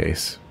that's the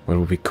case. What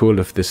would be cool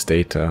if this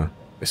data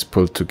is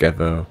pulled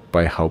together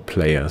by how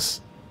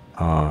players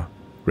are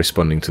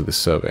responding to this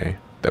survey.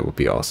 That would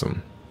be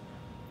awesome.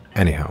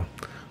 Anyhow,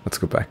 let's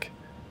go back.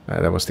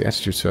 That was the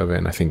attitude survey,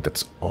 and I think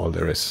that's all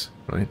there is,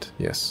 right?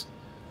 Yes.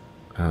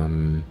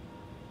 Can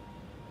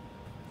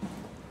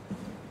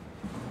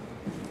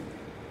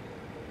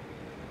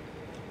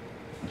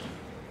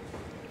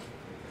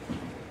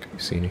we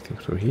see anything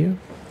through here?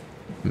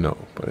 No,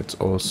 but it's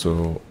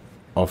also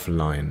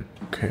offline.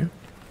 Okay.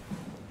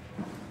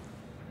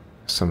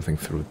 Something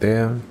through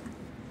there.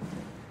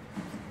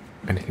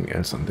 Anything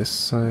else on this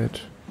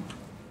side?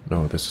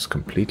 No, this is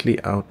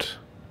completely out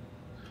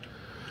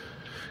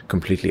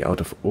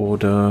of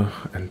order.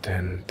 And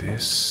then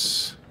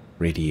this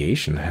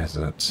radiation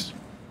hazard,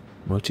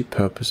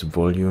 multi-purpose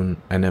volume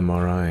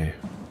NMRI.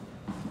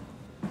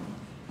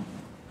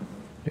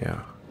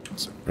 Yeah,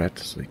 it's a red,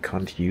 so we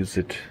can't use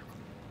it.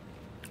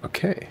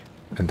 Okay,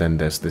 and then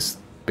there's this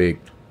big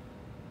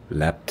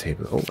lab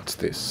table. Oh, what's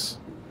this?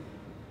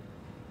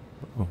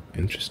 Oh,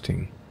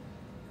 interesting.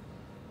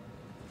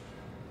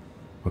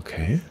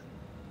 Okay.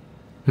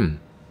 Can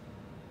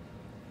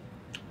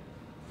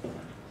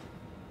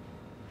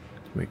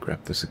we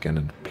grab this again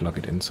and plug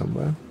it in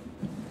somewhere?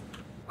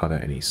 Are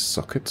there any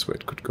sockets where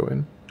it could go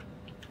in?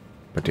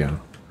 But yeah.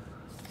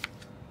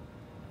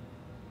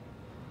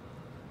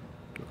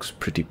 Looks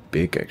pretty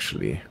big,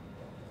 actually.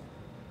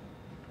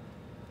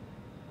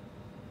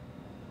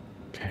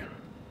 Okay.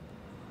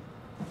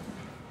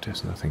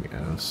 There's nothing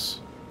else.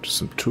 Just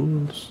some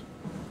tools.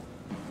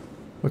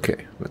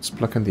 Okay, let's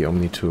plug in the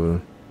Omni tool.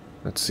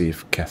 Let's see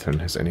if Catherine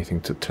has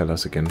anything to tell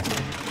us again.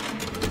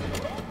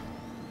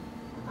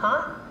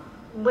 Huh?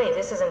 Wait,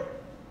 this isn't...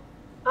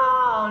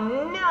 Oh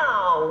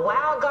no!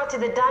 WAU got to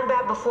the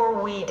Dunbat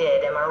before we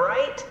did, am I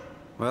right?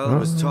 Well, it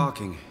was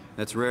talking.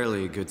 That's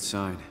rarely a good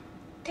sign.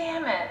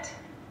 Damn it.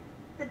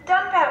 The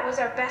Dunbat was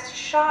our best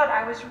shot.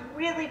 I was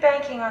really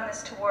banking on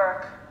this to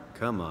work.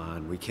 Come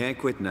on, we can't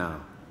quit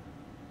now.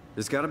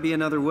 There's gotta be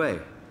another way.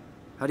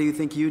 How do you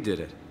think you did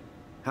it?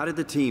 How did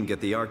the team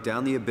get the Ark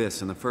down the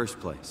abyss in the first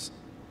place?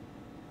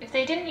 If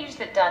they didn't use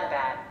the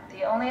Dunbat,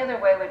 the only other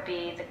way would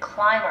be the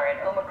climber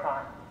at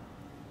Omicron.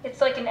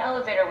 It's like an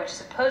elevator which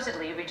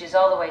supposedly reaches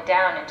all the way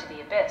down into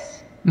the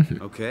abyss.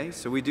 Okay,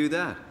 so we do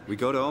that. We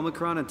go to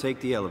Omicron and take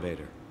the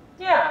elevator.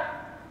 Yeah,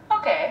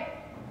 okay.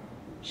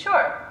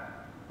 Sure.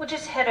 We'll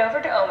just head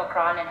over to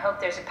Omicron and hope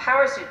there's a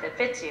power suit that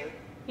fits you.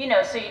 You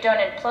know, so you don't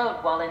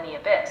implode while in the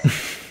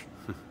abyss.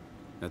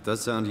 That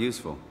does sound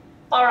useful.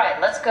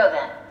 Alright, let's go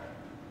then.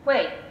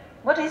 Wait,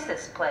 what is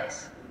this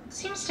place?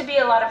 Seems to be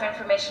a lot of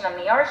information on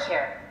the Ark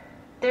here.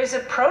 There's a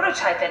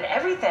prototype and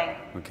everything.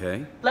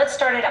 Okay. Let's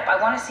start it up.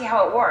 I want to see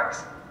how it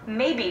works.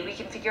 Maybe we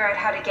can figure out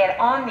how to get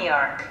on the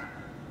Ark.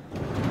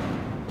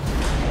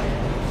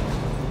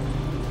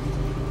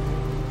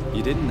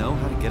 You didn't know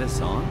how to get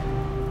us on?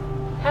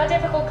 How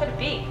difficult could it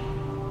be?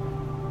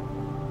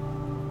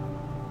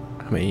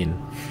 I mean,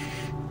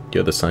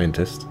 you're the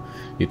scientist.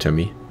 You tell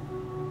me.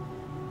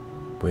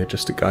 We're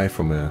just a guy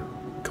from a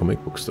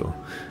comic book store.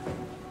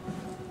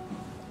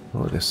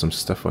 Oh, there's some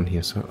stuff on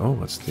here. So, oh,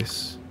 what's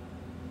this?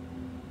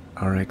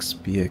 RX,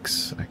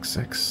 BX,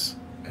 XX,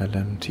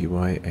 LM,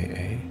 TY,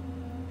 AA.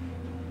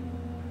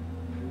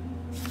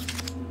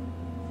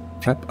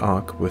 Trap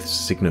arc with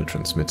signal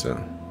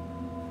transmitter.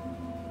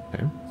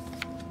 Okay.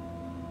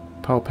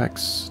 Power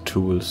packs,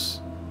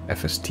 tools,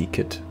 FST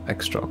kit,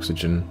 extra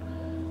oxygen,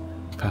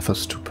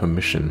 pathos to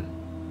permission.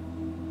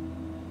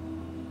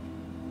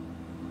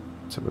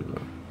 Let's have a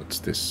look. What's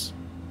this?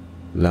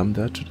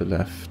 Lambda to the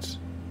left,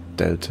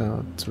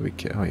 Delta. That's where we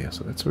oh yeah,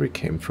 so that's where we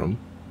came from.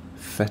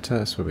 Theta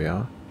is where we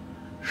are.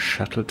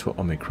 Shuttle to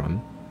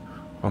Omicron.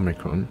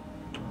 Omicron.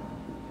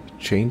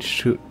 Change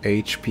to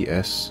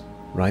HPS.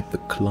 Ride the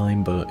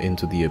climber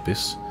into the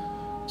abyss.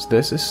 So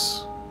this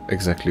is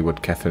exactly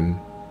what Catherine...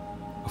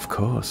 Of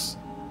course.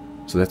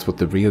 So that's what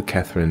the real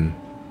Catherine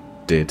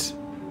did.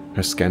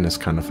 Her scan is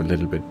kind of a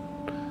little bit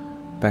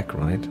back,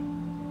 right?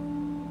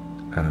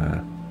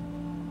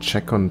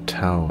 Check on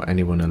Tau.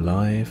 Anyone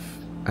alive?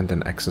 And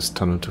then access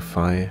tunnel to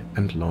Phi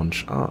and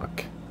launch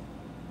Ark.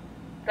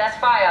 That's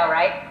Phi,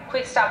 alright.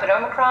 Quick stop at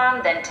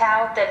Omicron, then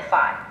Tau, then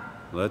Phi.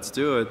 Let's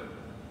do it.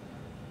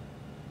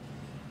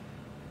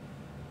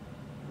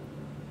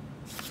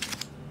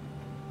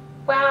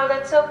 Wow,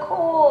 that's so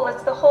cool.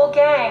 It's the whole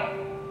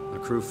gang. A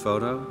crew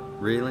photo?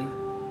 Really?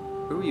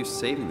 Who were you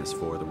saving this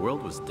for? The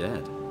world was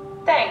dead.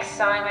 Thanks,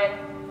 Simon.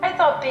 I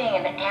thought being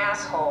an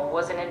asshole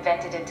wasn't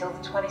invented until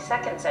the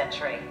 22nd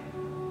century.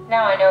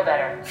 Now I know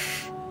better.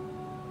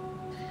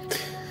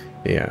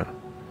 Yeah.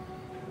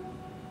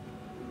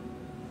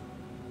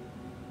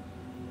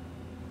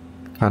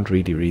 Can't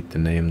really read the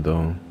name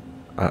though.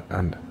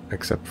 And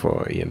except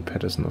for Ian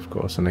Patterson, of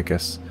course, and I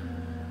guess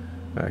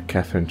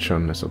Catherine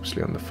Chun is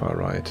obviously on the far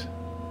right.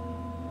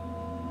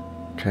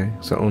 Okay,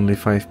 so only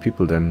 5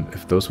 people then,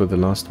 if those were the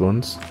last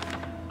ones.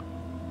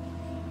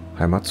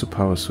 Haimatsu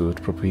power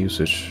suit, proper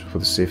usage for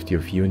the safety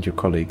of you and your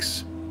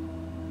colleagues.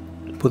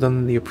 Put on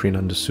the neoprene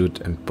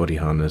undersuit and body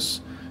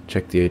harness.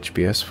 Check the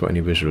HPS for any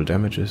visual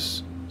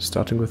damages.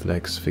 Starting with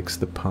legs, fix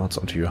the parts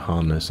onto your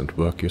harness and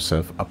work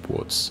yourself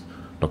upwards.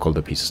 Lock all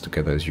the pieces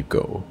together as you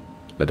go.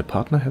 Let a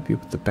partner help you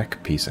with the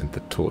back piece and the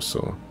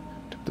torso.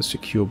 Tap the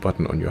secure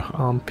button on your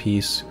arm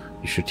piece.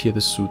 You should hear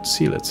the suit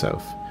seal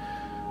itself.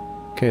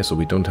 Okay, so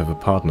we don't have a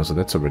partner, so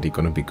that's already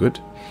gonna be good.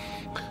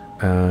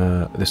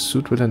 The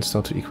suit will then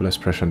start to equalize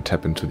pressure and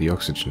tap into the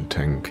oxygen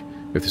tank.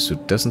 If the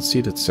suit doesn't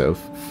seal itself,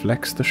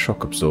 flex the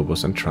shock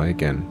absorbers and try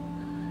again.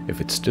 If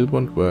it still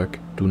won't work,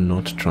 do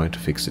not try to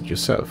fix it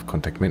yourself.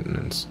 Contact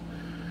maintenance.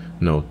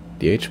 Note,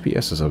 the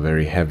HPSs are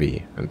very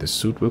heavy, and the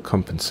suit will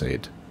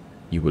compensate.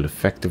 You will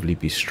effectively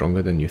be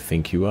stronger than you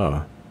think you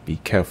are. Be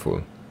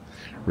careful.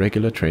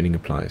 Regular training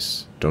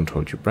applies. Don't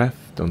hold your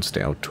breath, don't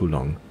stay out too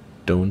long.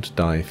 Don't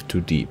dive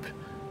too deep.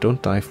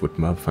 Don't dive with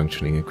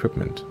malfunctioning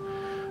equipment.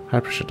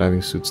 High-pressure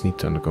diving suits need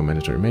to undergo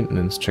mandatory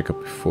maintenance. Check up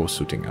before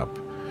suiting up.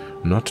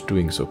 Not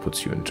doing so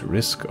puts you into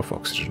risk of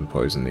oxygen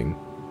poisoning,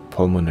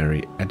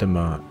 pulmonary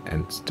edema,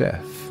 and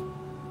death.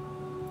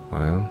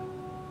 Well...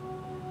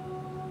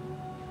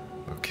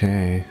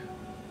 okay.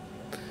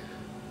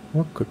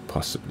 What could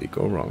possibly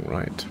go wrong,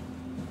 right?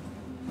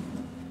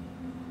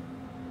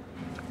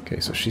 Okay,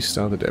 so she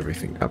started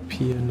everything up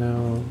here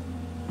now.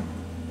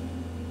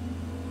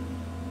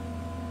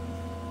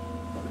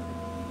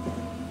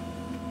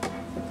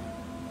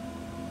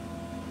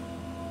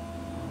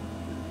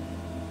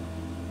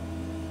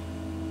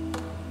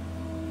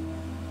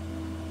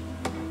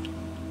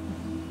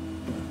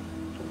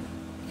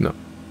 No.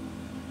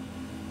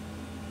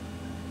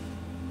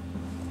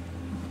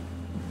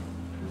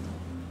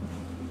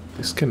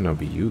 This can now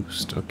be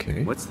used,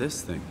 okay. What's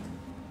this thing?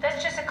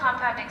 That's just a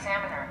compact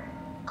examiner.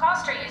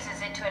 Coster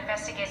uses it to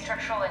investigate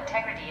structural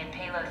integrity in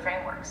payload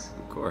frameworks.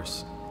 Of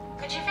course.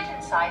 Could you fit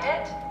inside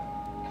it?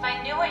 If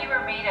I knew what you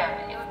were made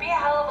of, it would be a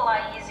hell of a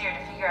lot easier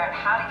to figure out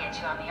how to get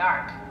you on the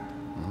Ark.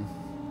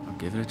 I'll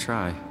give it a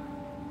try.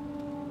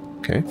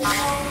 Okay.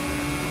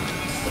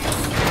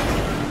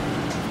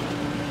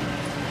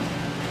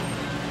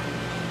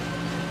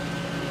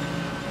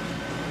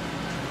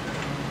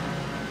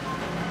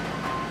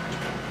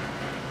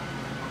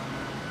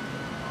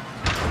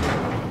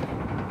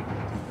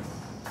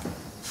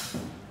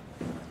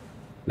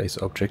 Place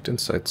object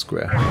inside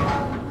square.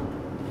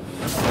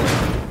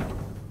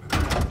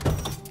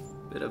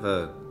 Bit of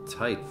a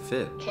tight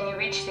fit. Can you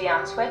reach the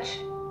on switch?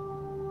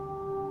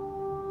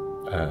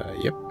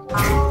 Yep.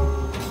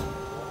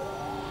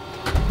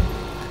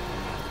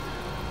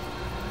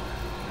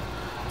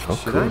 Oh,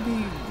 Should cool. I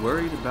be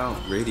worried about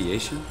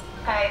radiation?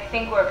 I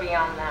think we're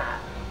beyond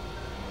that.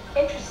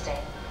 Interesting.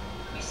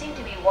 You seem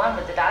to be one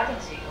with the diving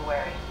suit you're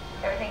wearing.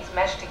 Everything's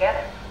meshed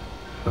together.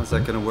 How's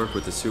that gonna work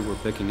with the suit we're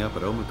picking up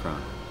at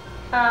Omicron?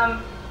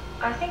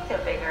 I think they're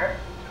bigger.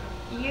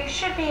 You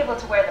should be able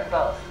to wear them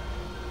both.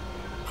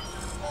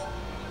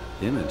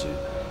 Imogen?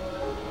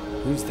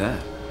 Who's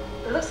that?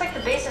 It looks like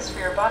the basis for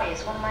your body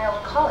is one of my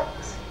old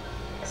colleagues.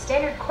 A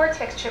standard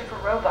Cortex chip for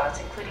robots,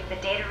 including the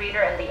data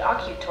reader and the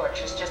OcuTorch,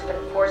 has just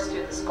been forced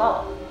through the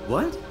skull.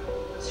 What?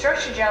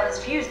 Structure gel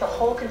has fused the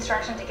whole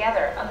construction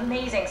together.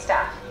 Amazing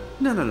stuff.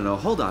 No,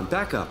 hold on,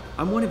 back up.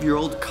 I'm one of your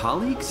old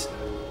colleagues?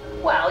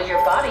 Well,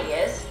 your body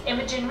is.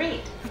 Imogen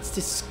Reed. That's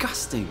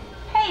disgusting.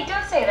 Hey,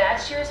 don't say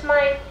that. She was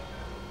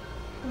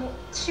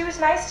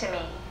nice to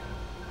me.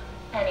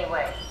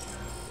 Anyway,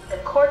 the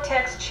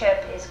Cortex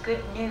chip is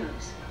good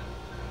news.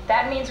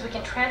 That means we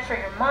can transfer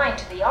your mind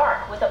to the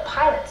Ark with a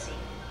pilot seat.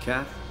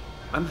 Kath,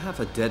 I'm half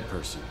a dead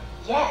person.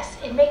 Yes,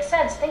 it makes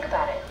sense. Think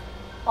about it.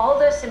 All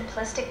those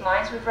simplistic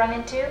minds we've run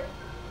into,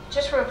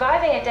 just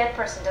reviving a dead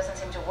person doesn't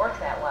seem to work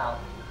that well.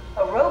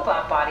 A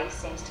robot body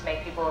seems to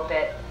make people a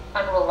bit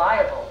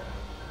unreliable.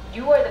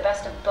 You are the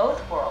best of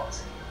both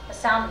worlds. A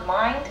sound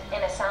mind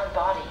and a sound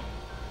body.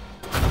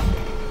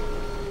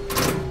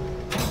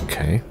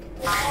 Okay.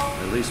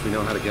 At least we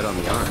know how to get on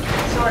the Ark.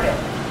 Sort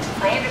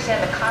of. I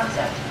understand the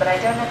concept, but I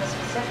don't know the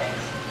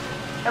specifics.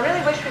 I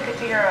really wish we could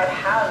figure out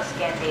how the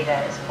scan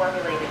data is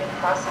formulated and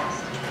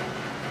processed.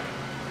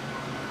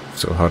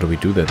 So how do we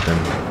do that then?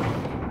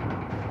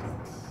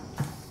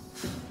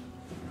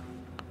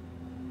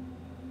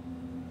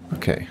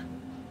 Okay.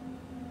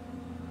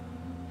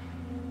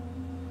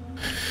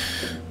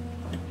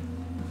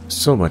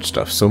 So much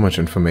stuff, so much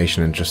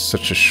information in just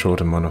such a short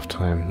amount of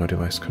time. No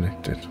device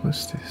connected.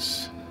 What's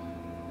this?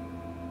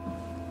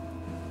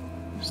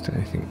 Is there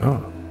anything?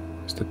 Oh,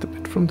 is that the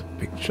bit from the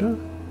picture?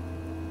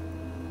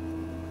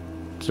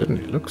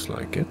 Certainly looks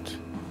like it.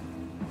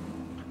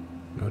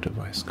 No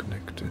device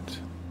connected.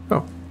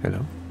 Oh,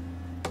 hello.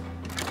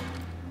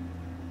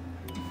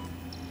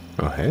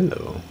 Oh,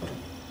 hello.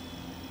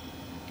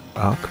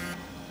 Arc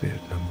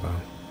build number.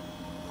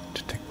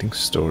 Detecting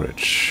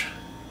storage.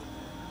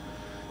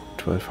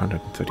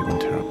 1231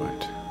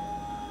 terabyte.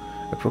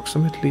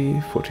 approximately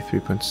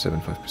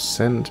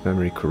 43.75%.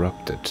 Memory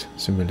corrupted.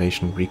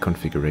 Simulation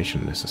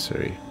reconfiguration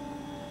necessary.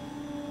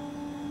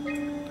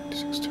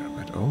 96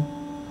 terabyte. Oh.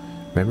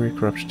 Memory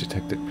corruption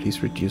detected.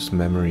 Please reduce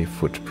memory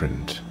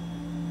footprint.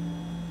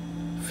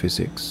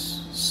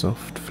 Physics.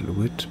 Soft.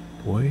 Fluid.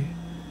 Boy.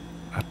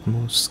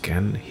 Atmo.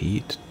 Scan.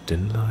 Heat.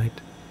 Dim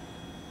light.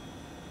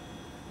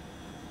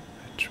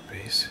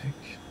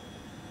 Basic.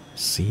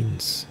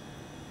 Scenes.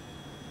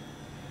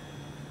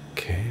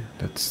 Okay,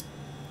 let's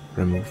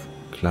remove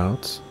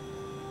clouds.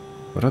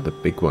 What are the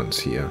big ones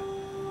here?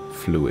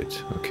 Fluid,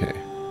 okay.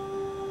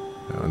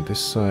 Now on this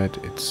side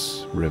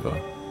it's river.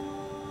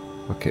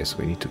 Okay, so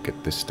we need to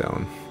get this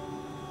down.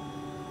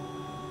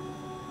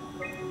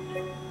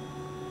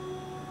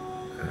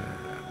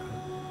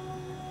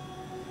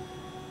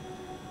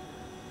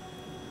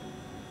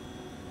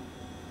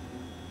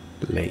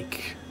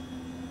 Lake.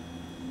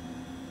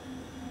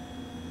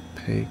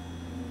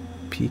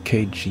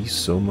 PKG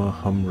SOMA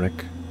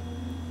Humrek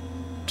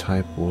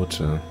type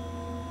water.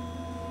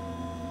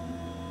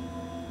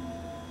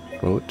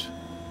 Road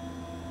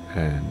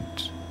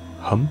and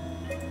hum,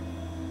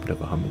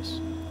 whatever hum is.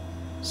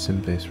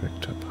 Symbase rec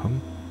type hum.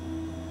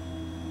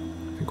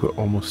 I think we're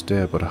almost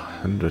there, but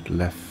 100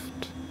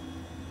 left.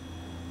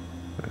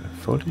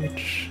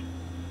 Foliage.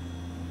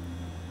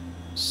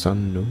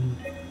 Sun, noon.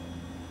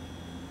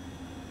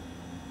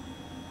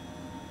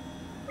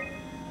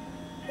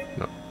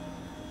 No.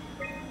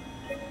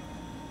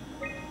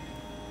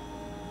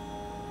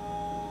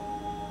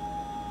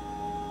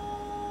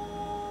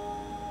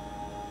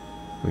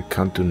 We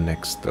can't do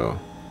next though.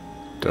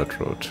 Dirt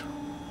road.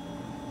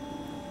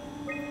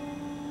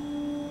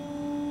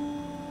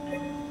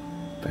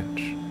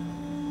 Bench.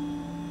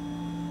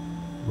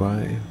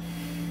 Why?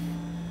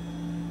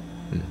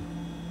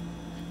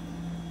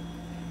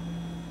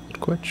 Not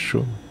quite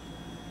sure.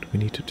 Do we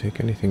need to take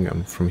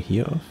anything from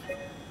here off?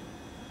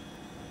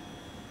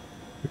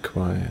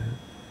 Require.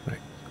 Right.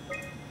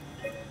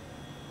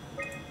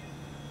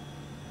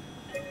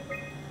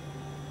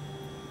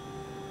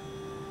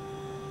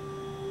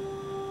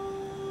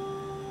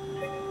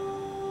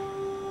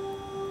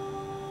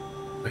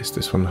 Why is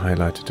this one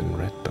highlighted in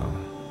red though?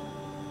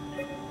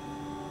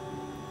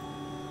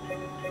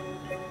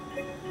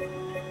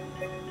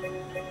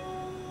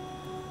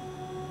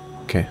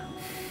 Okay.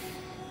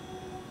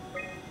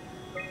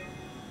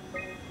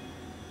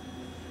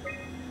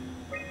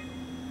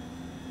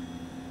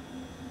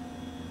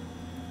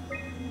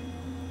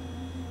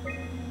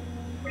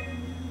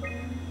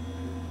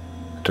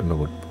 I don't know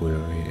what buoy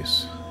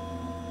is.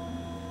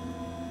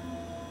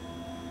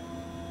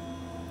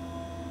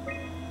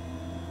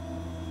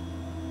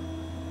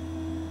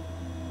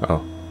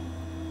 Oh,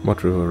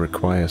 what river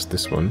requires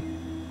this one?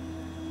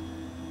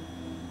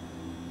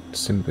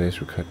 Symbase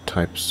required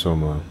type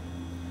SOMA.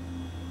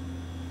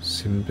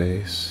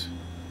 Symbase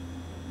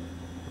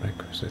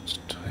requisite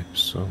type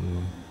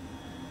SOMA.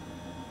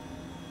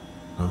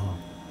 Oh,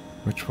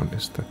 which one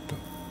is that though?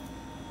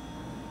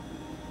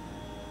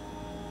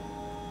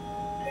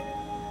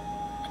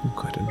 I don't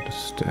quite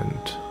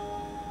understand.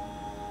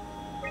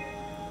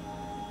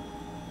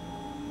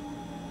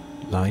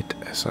 Light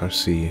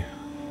SRC.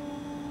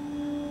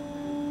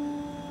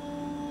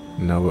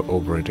 Now we're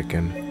over it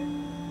again.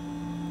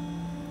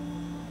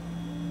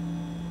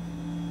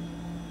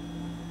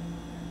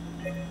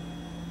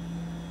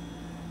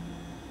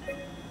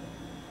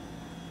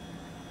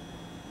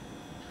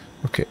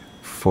 Okay,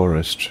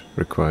 forest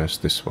requires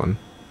this one.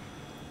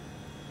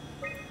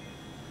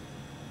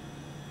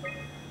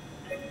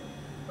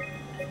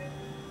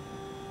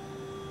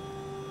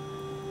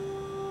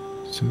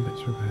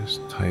 Symbase requires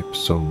type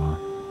SOMA.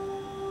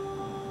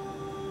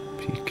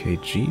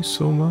 PKG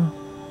SOMA?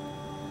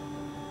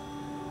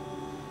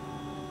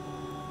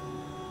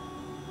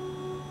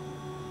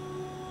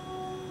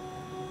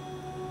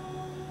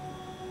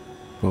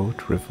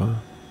 Boat, river,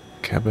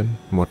 cabin,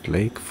 mod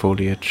lake,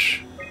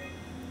 foliage.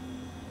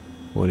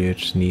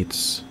 Foliage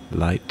needs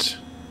light.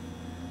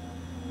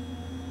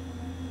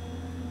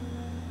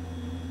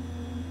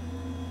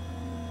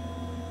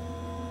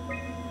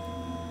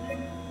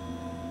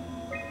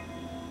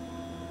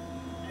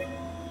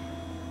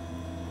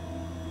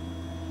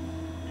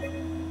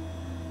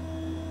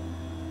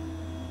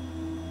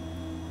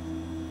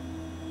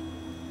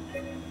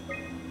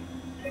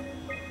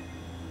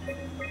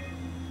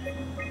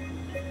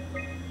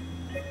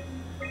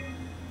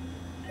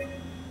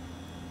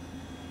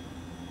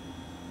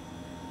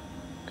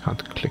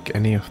 Can't click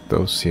any of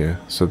those here,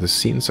 so the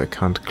scenes I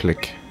can't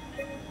click.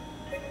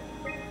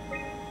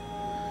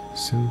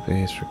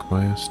 Symbase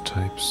requires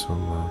type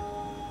SOMA.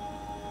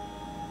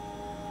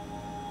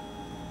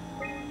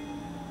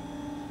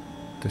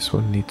 This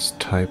one needs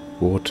type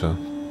water.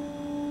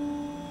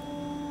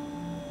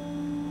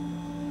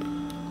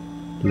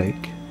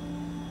 Lake.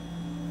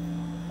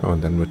 Oh,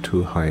 and then we're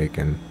too high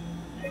again.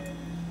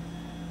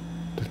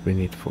 That we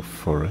need for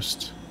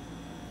forest.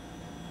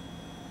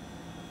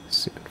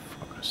 Sea and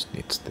forest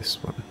needs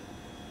this one.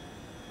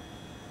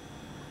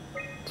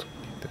 So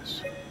we need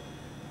this.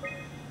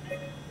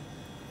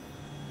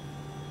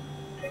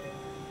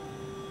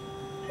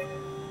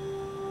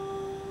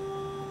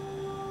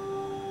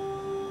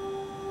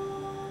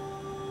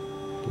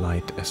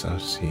 light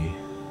SRC.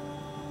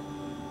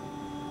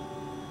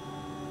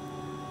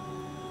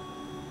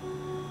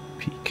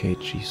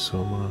 PKG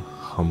SOMA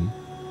hum.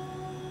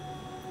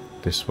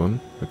 This one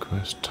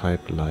requires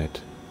type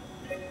light.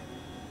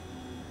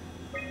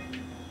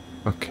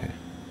 Okay.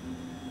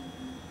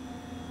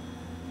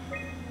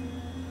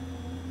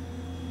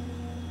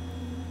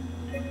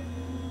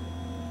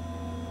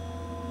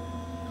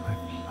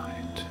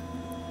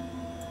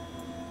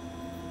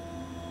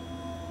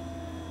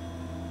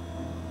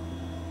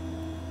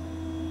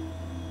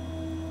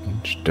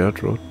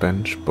 Dirt road,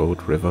 bench,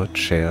 boat, river,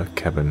 chair,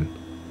 cabin.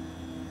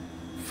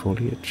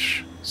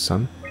 Foliage,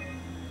 sun.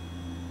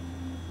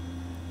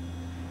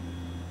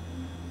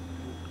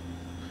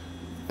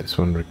 This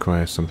one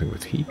requires something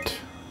with heat.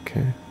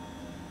 Okay.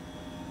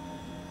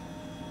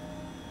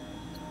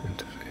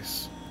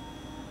 Interface.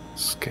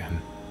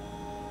 Scan.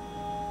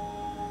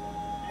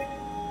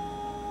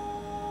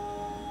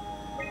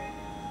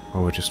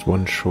 Oh, we're just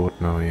one short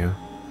now, yeah?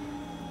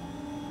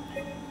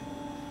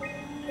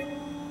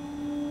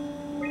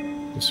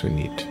 This we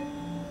need.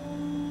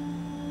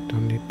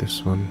 Don't need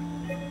this one.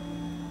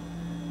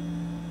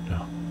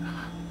 No.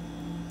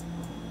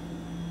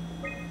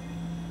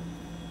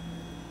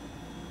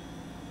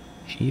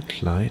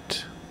 Heat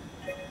light.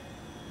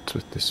 What's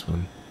with this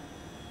one?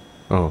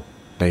 Oh,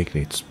 lake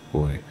needs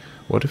buoy.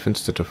 What if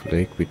instead of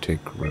lake we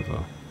take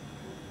river?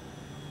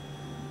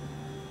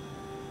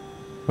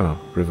 Oh,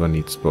 river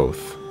needs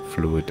both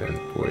fluid and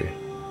buoy.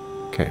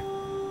 Okay.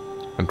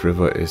 And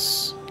river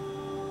is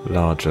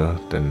larger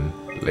than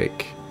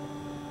lake.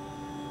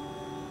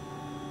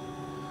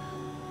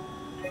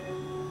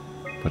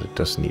 But it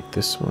does need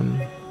this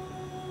one.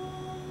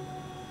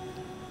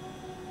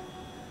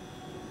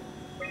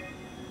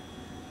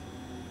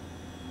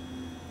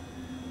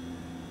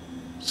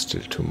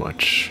 Still too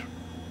much.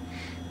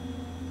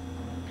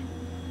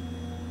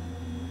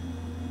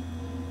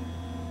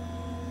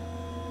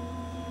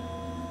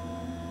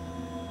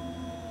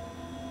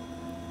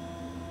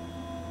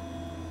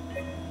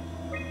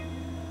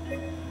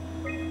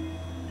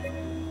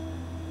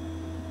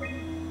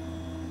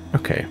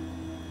 Okay.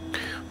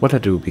 What I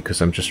do,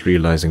 because I'm just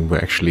realizing we're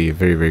actually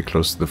very, very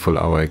close to the full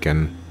hour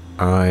again,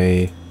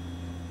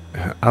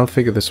 I'll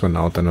figure this one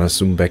out and I'll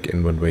zoom back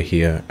in when we're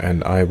here,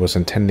 and I was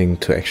intending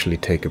to actually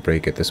take a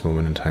break at this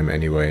moment in time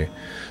anyway.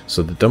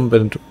 So the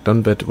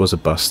done bed was a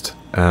bust.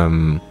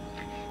 I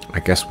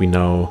guess we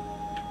now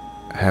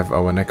have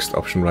our next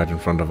option right in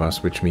front of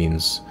us, which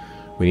means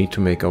we need to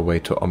make our way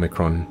to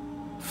Omicron,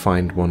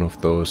 find one of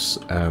those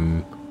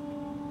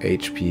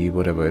HP,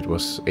 whatever it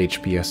was,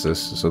 HPSs,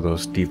 so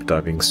those deep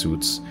diving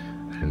suits,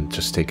 and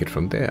just take it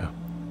from there.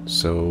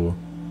 So,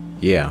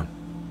 yeah,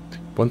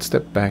 one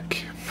step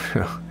back,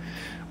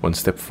 one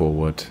step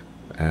forward,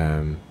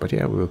 but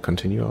yeah, we'll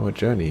continue our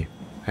journey,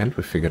 and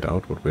we figured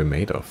out what we're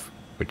made of,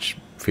 which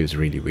feels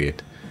really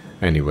weird.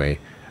 Anyway,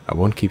 I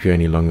won't keep you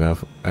any longer.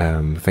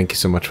 Thank you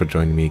so much for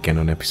joining me again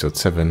on episode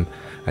 7.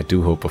 I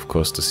do hope, of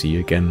course, to see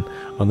you again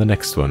on the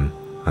next one.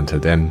 Until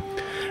then,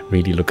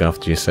 really look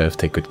after yourself,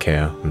 take good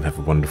care, and have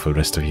a wonderful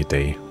rest of your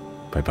day.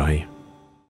 Bye bye.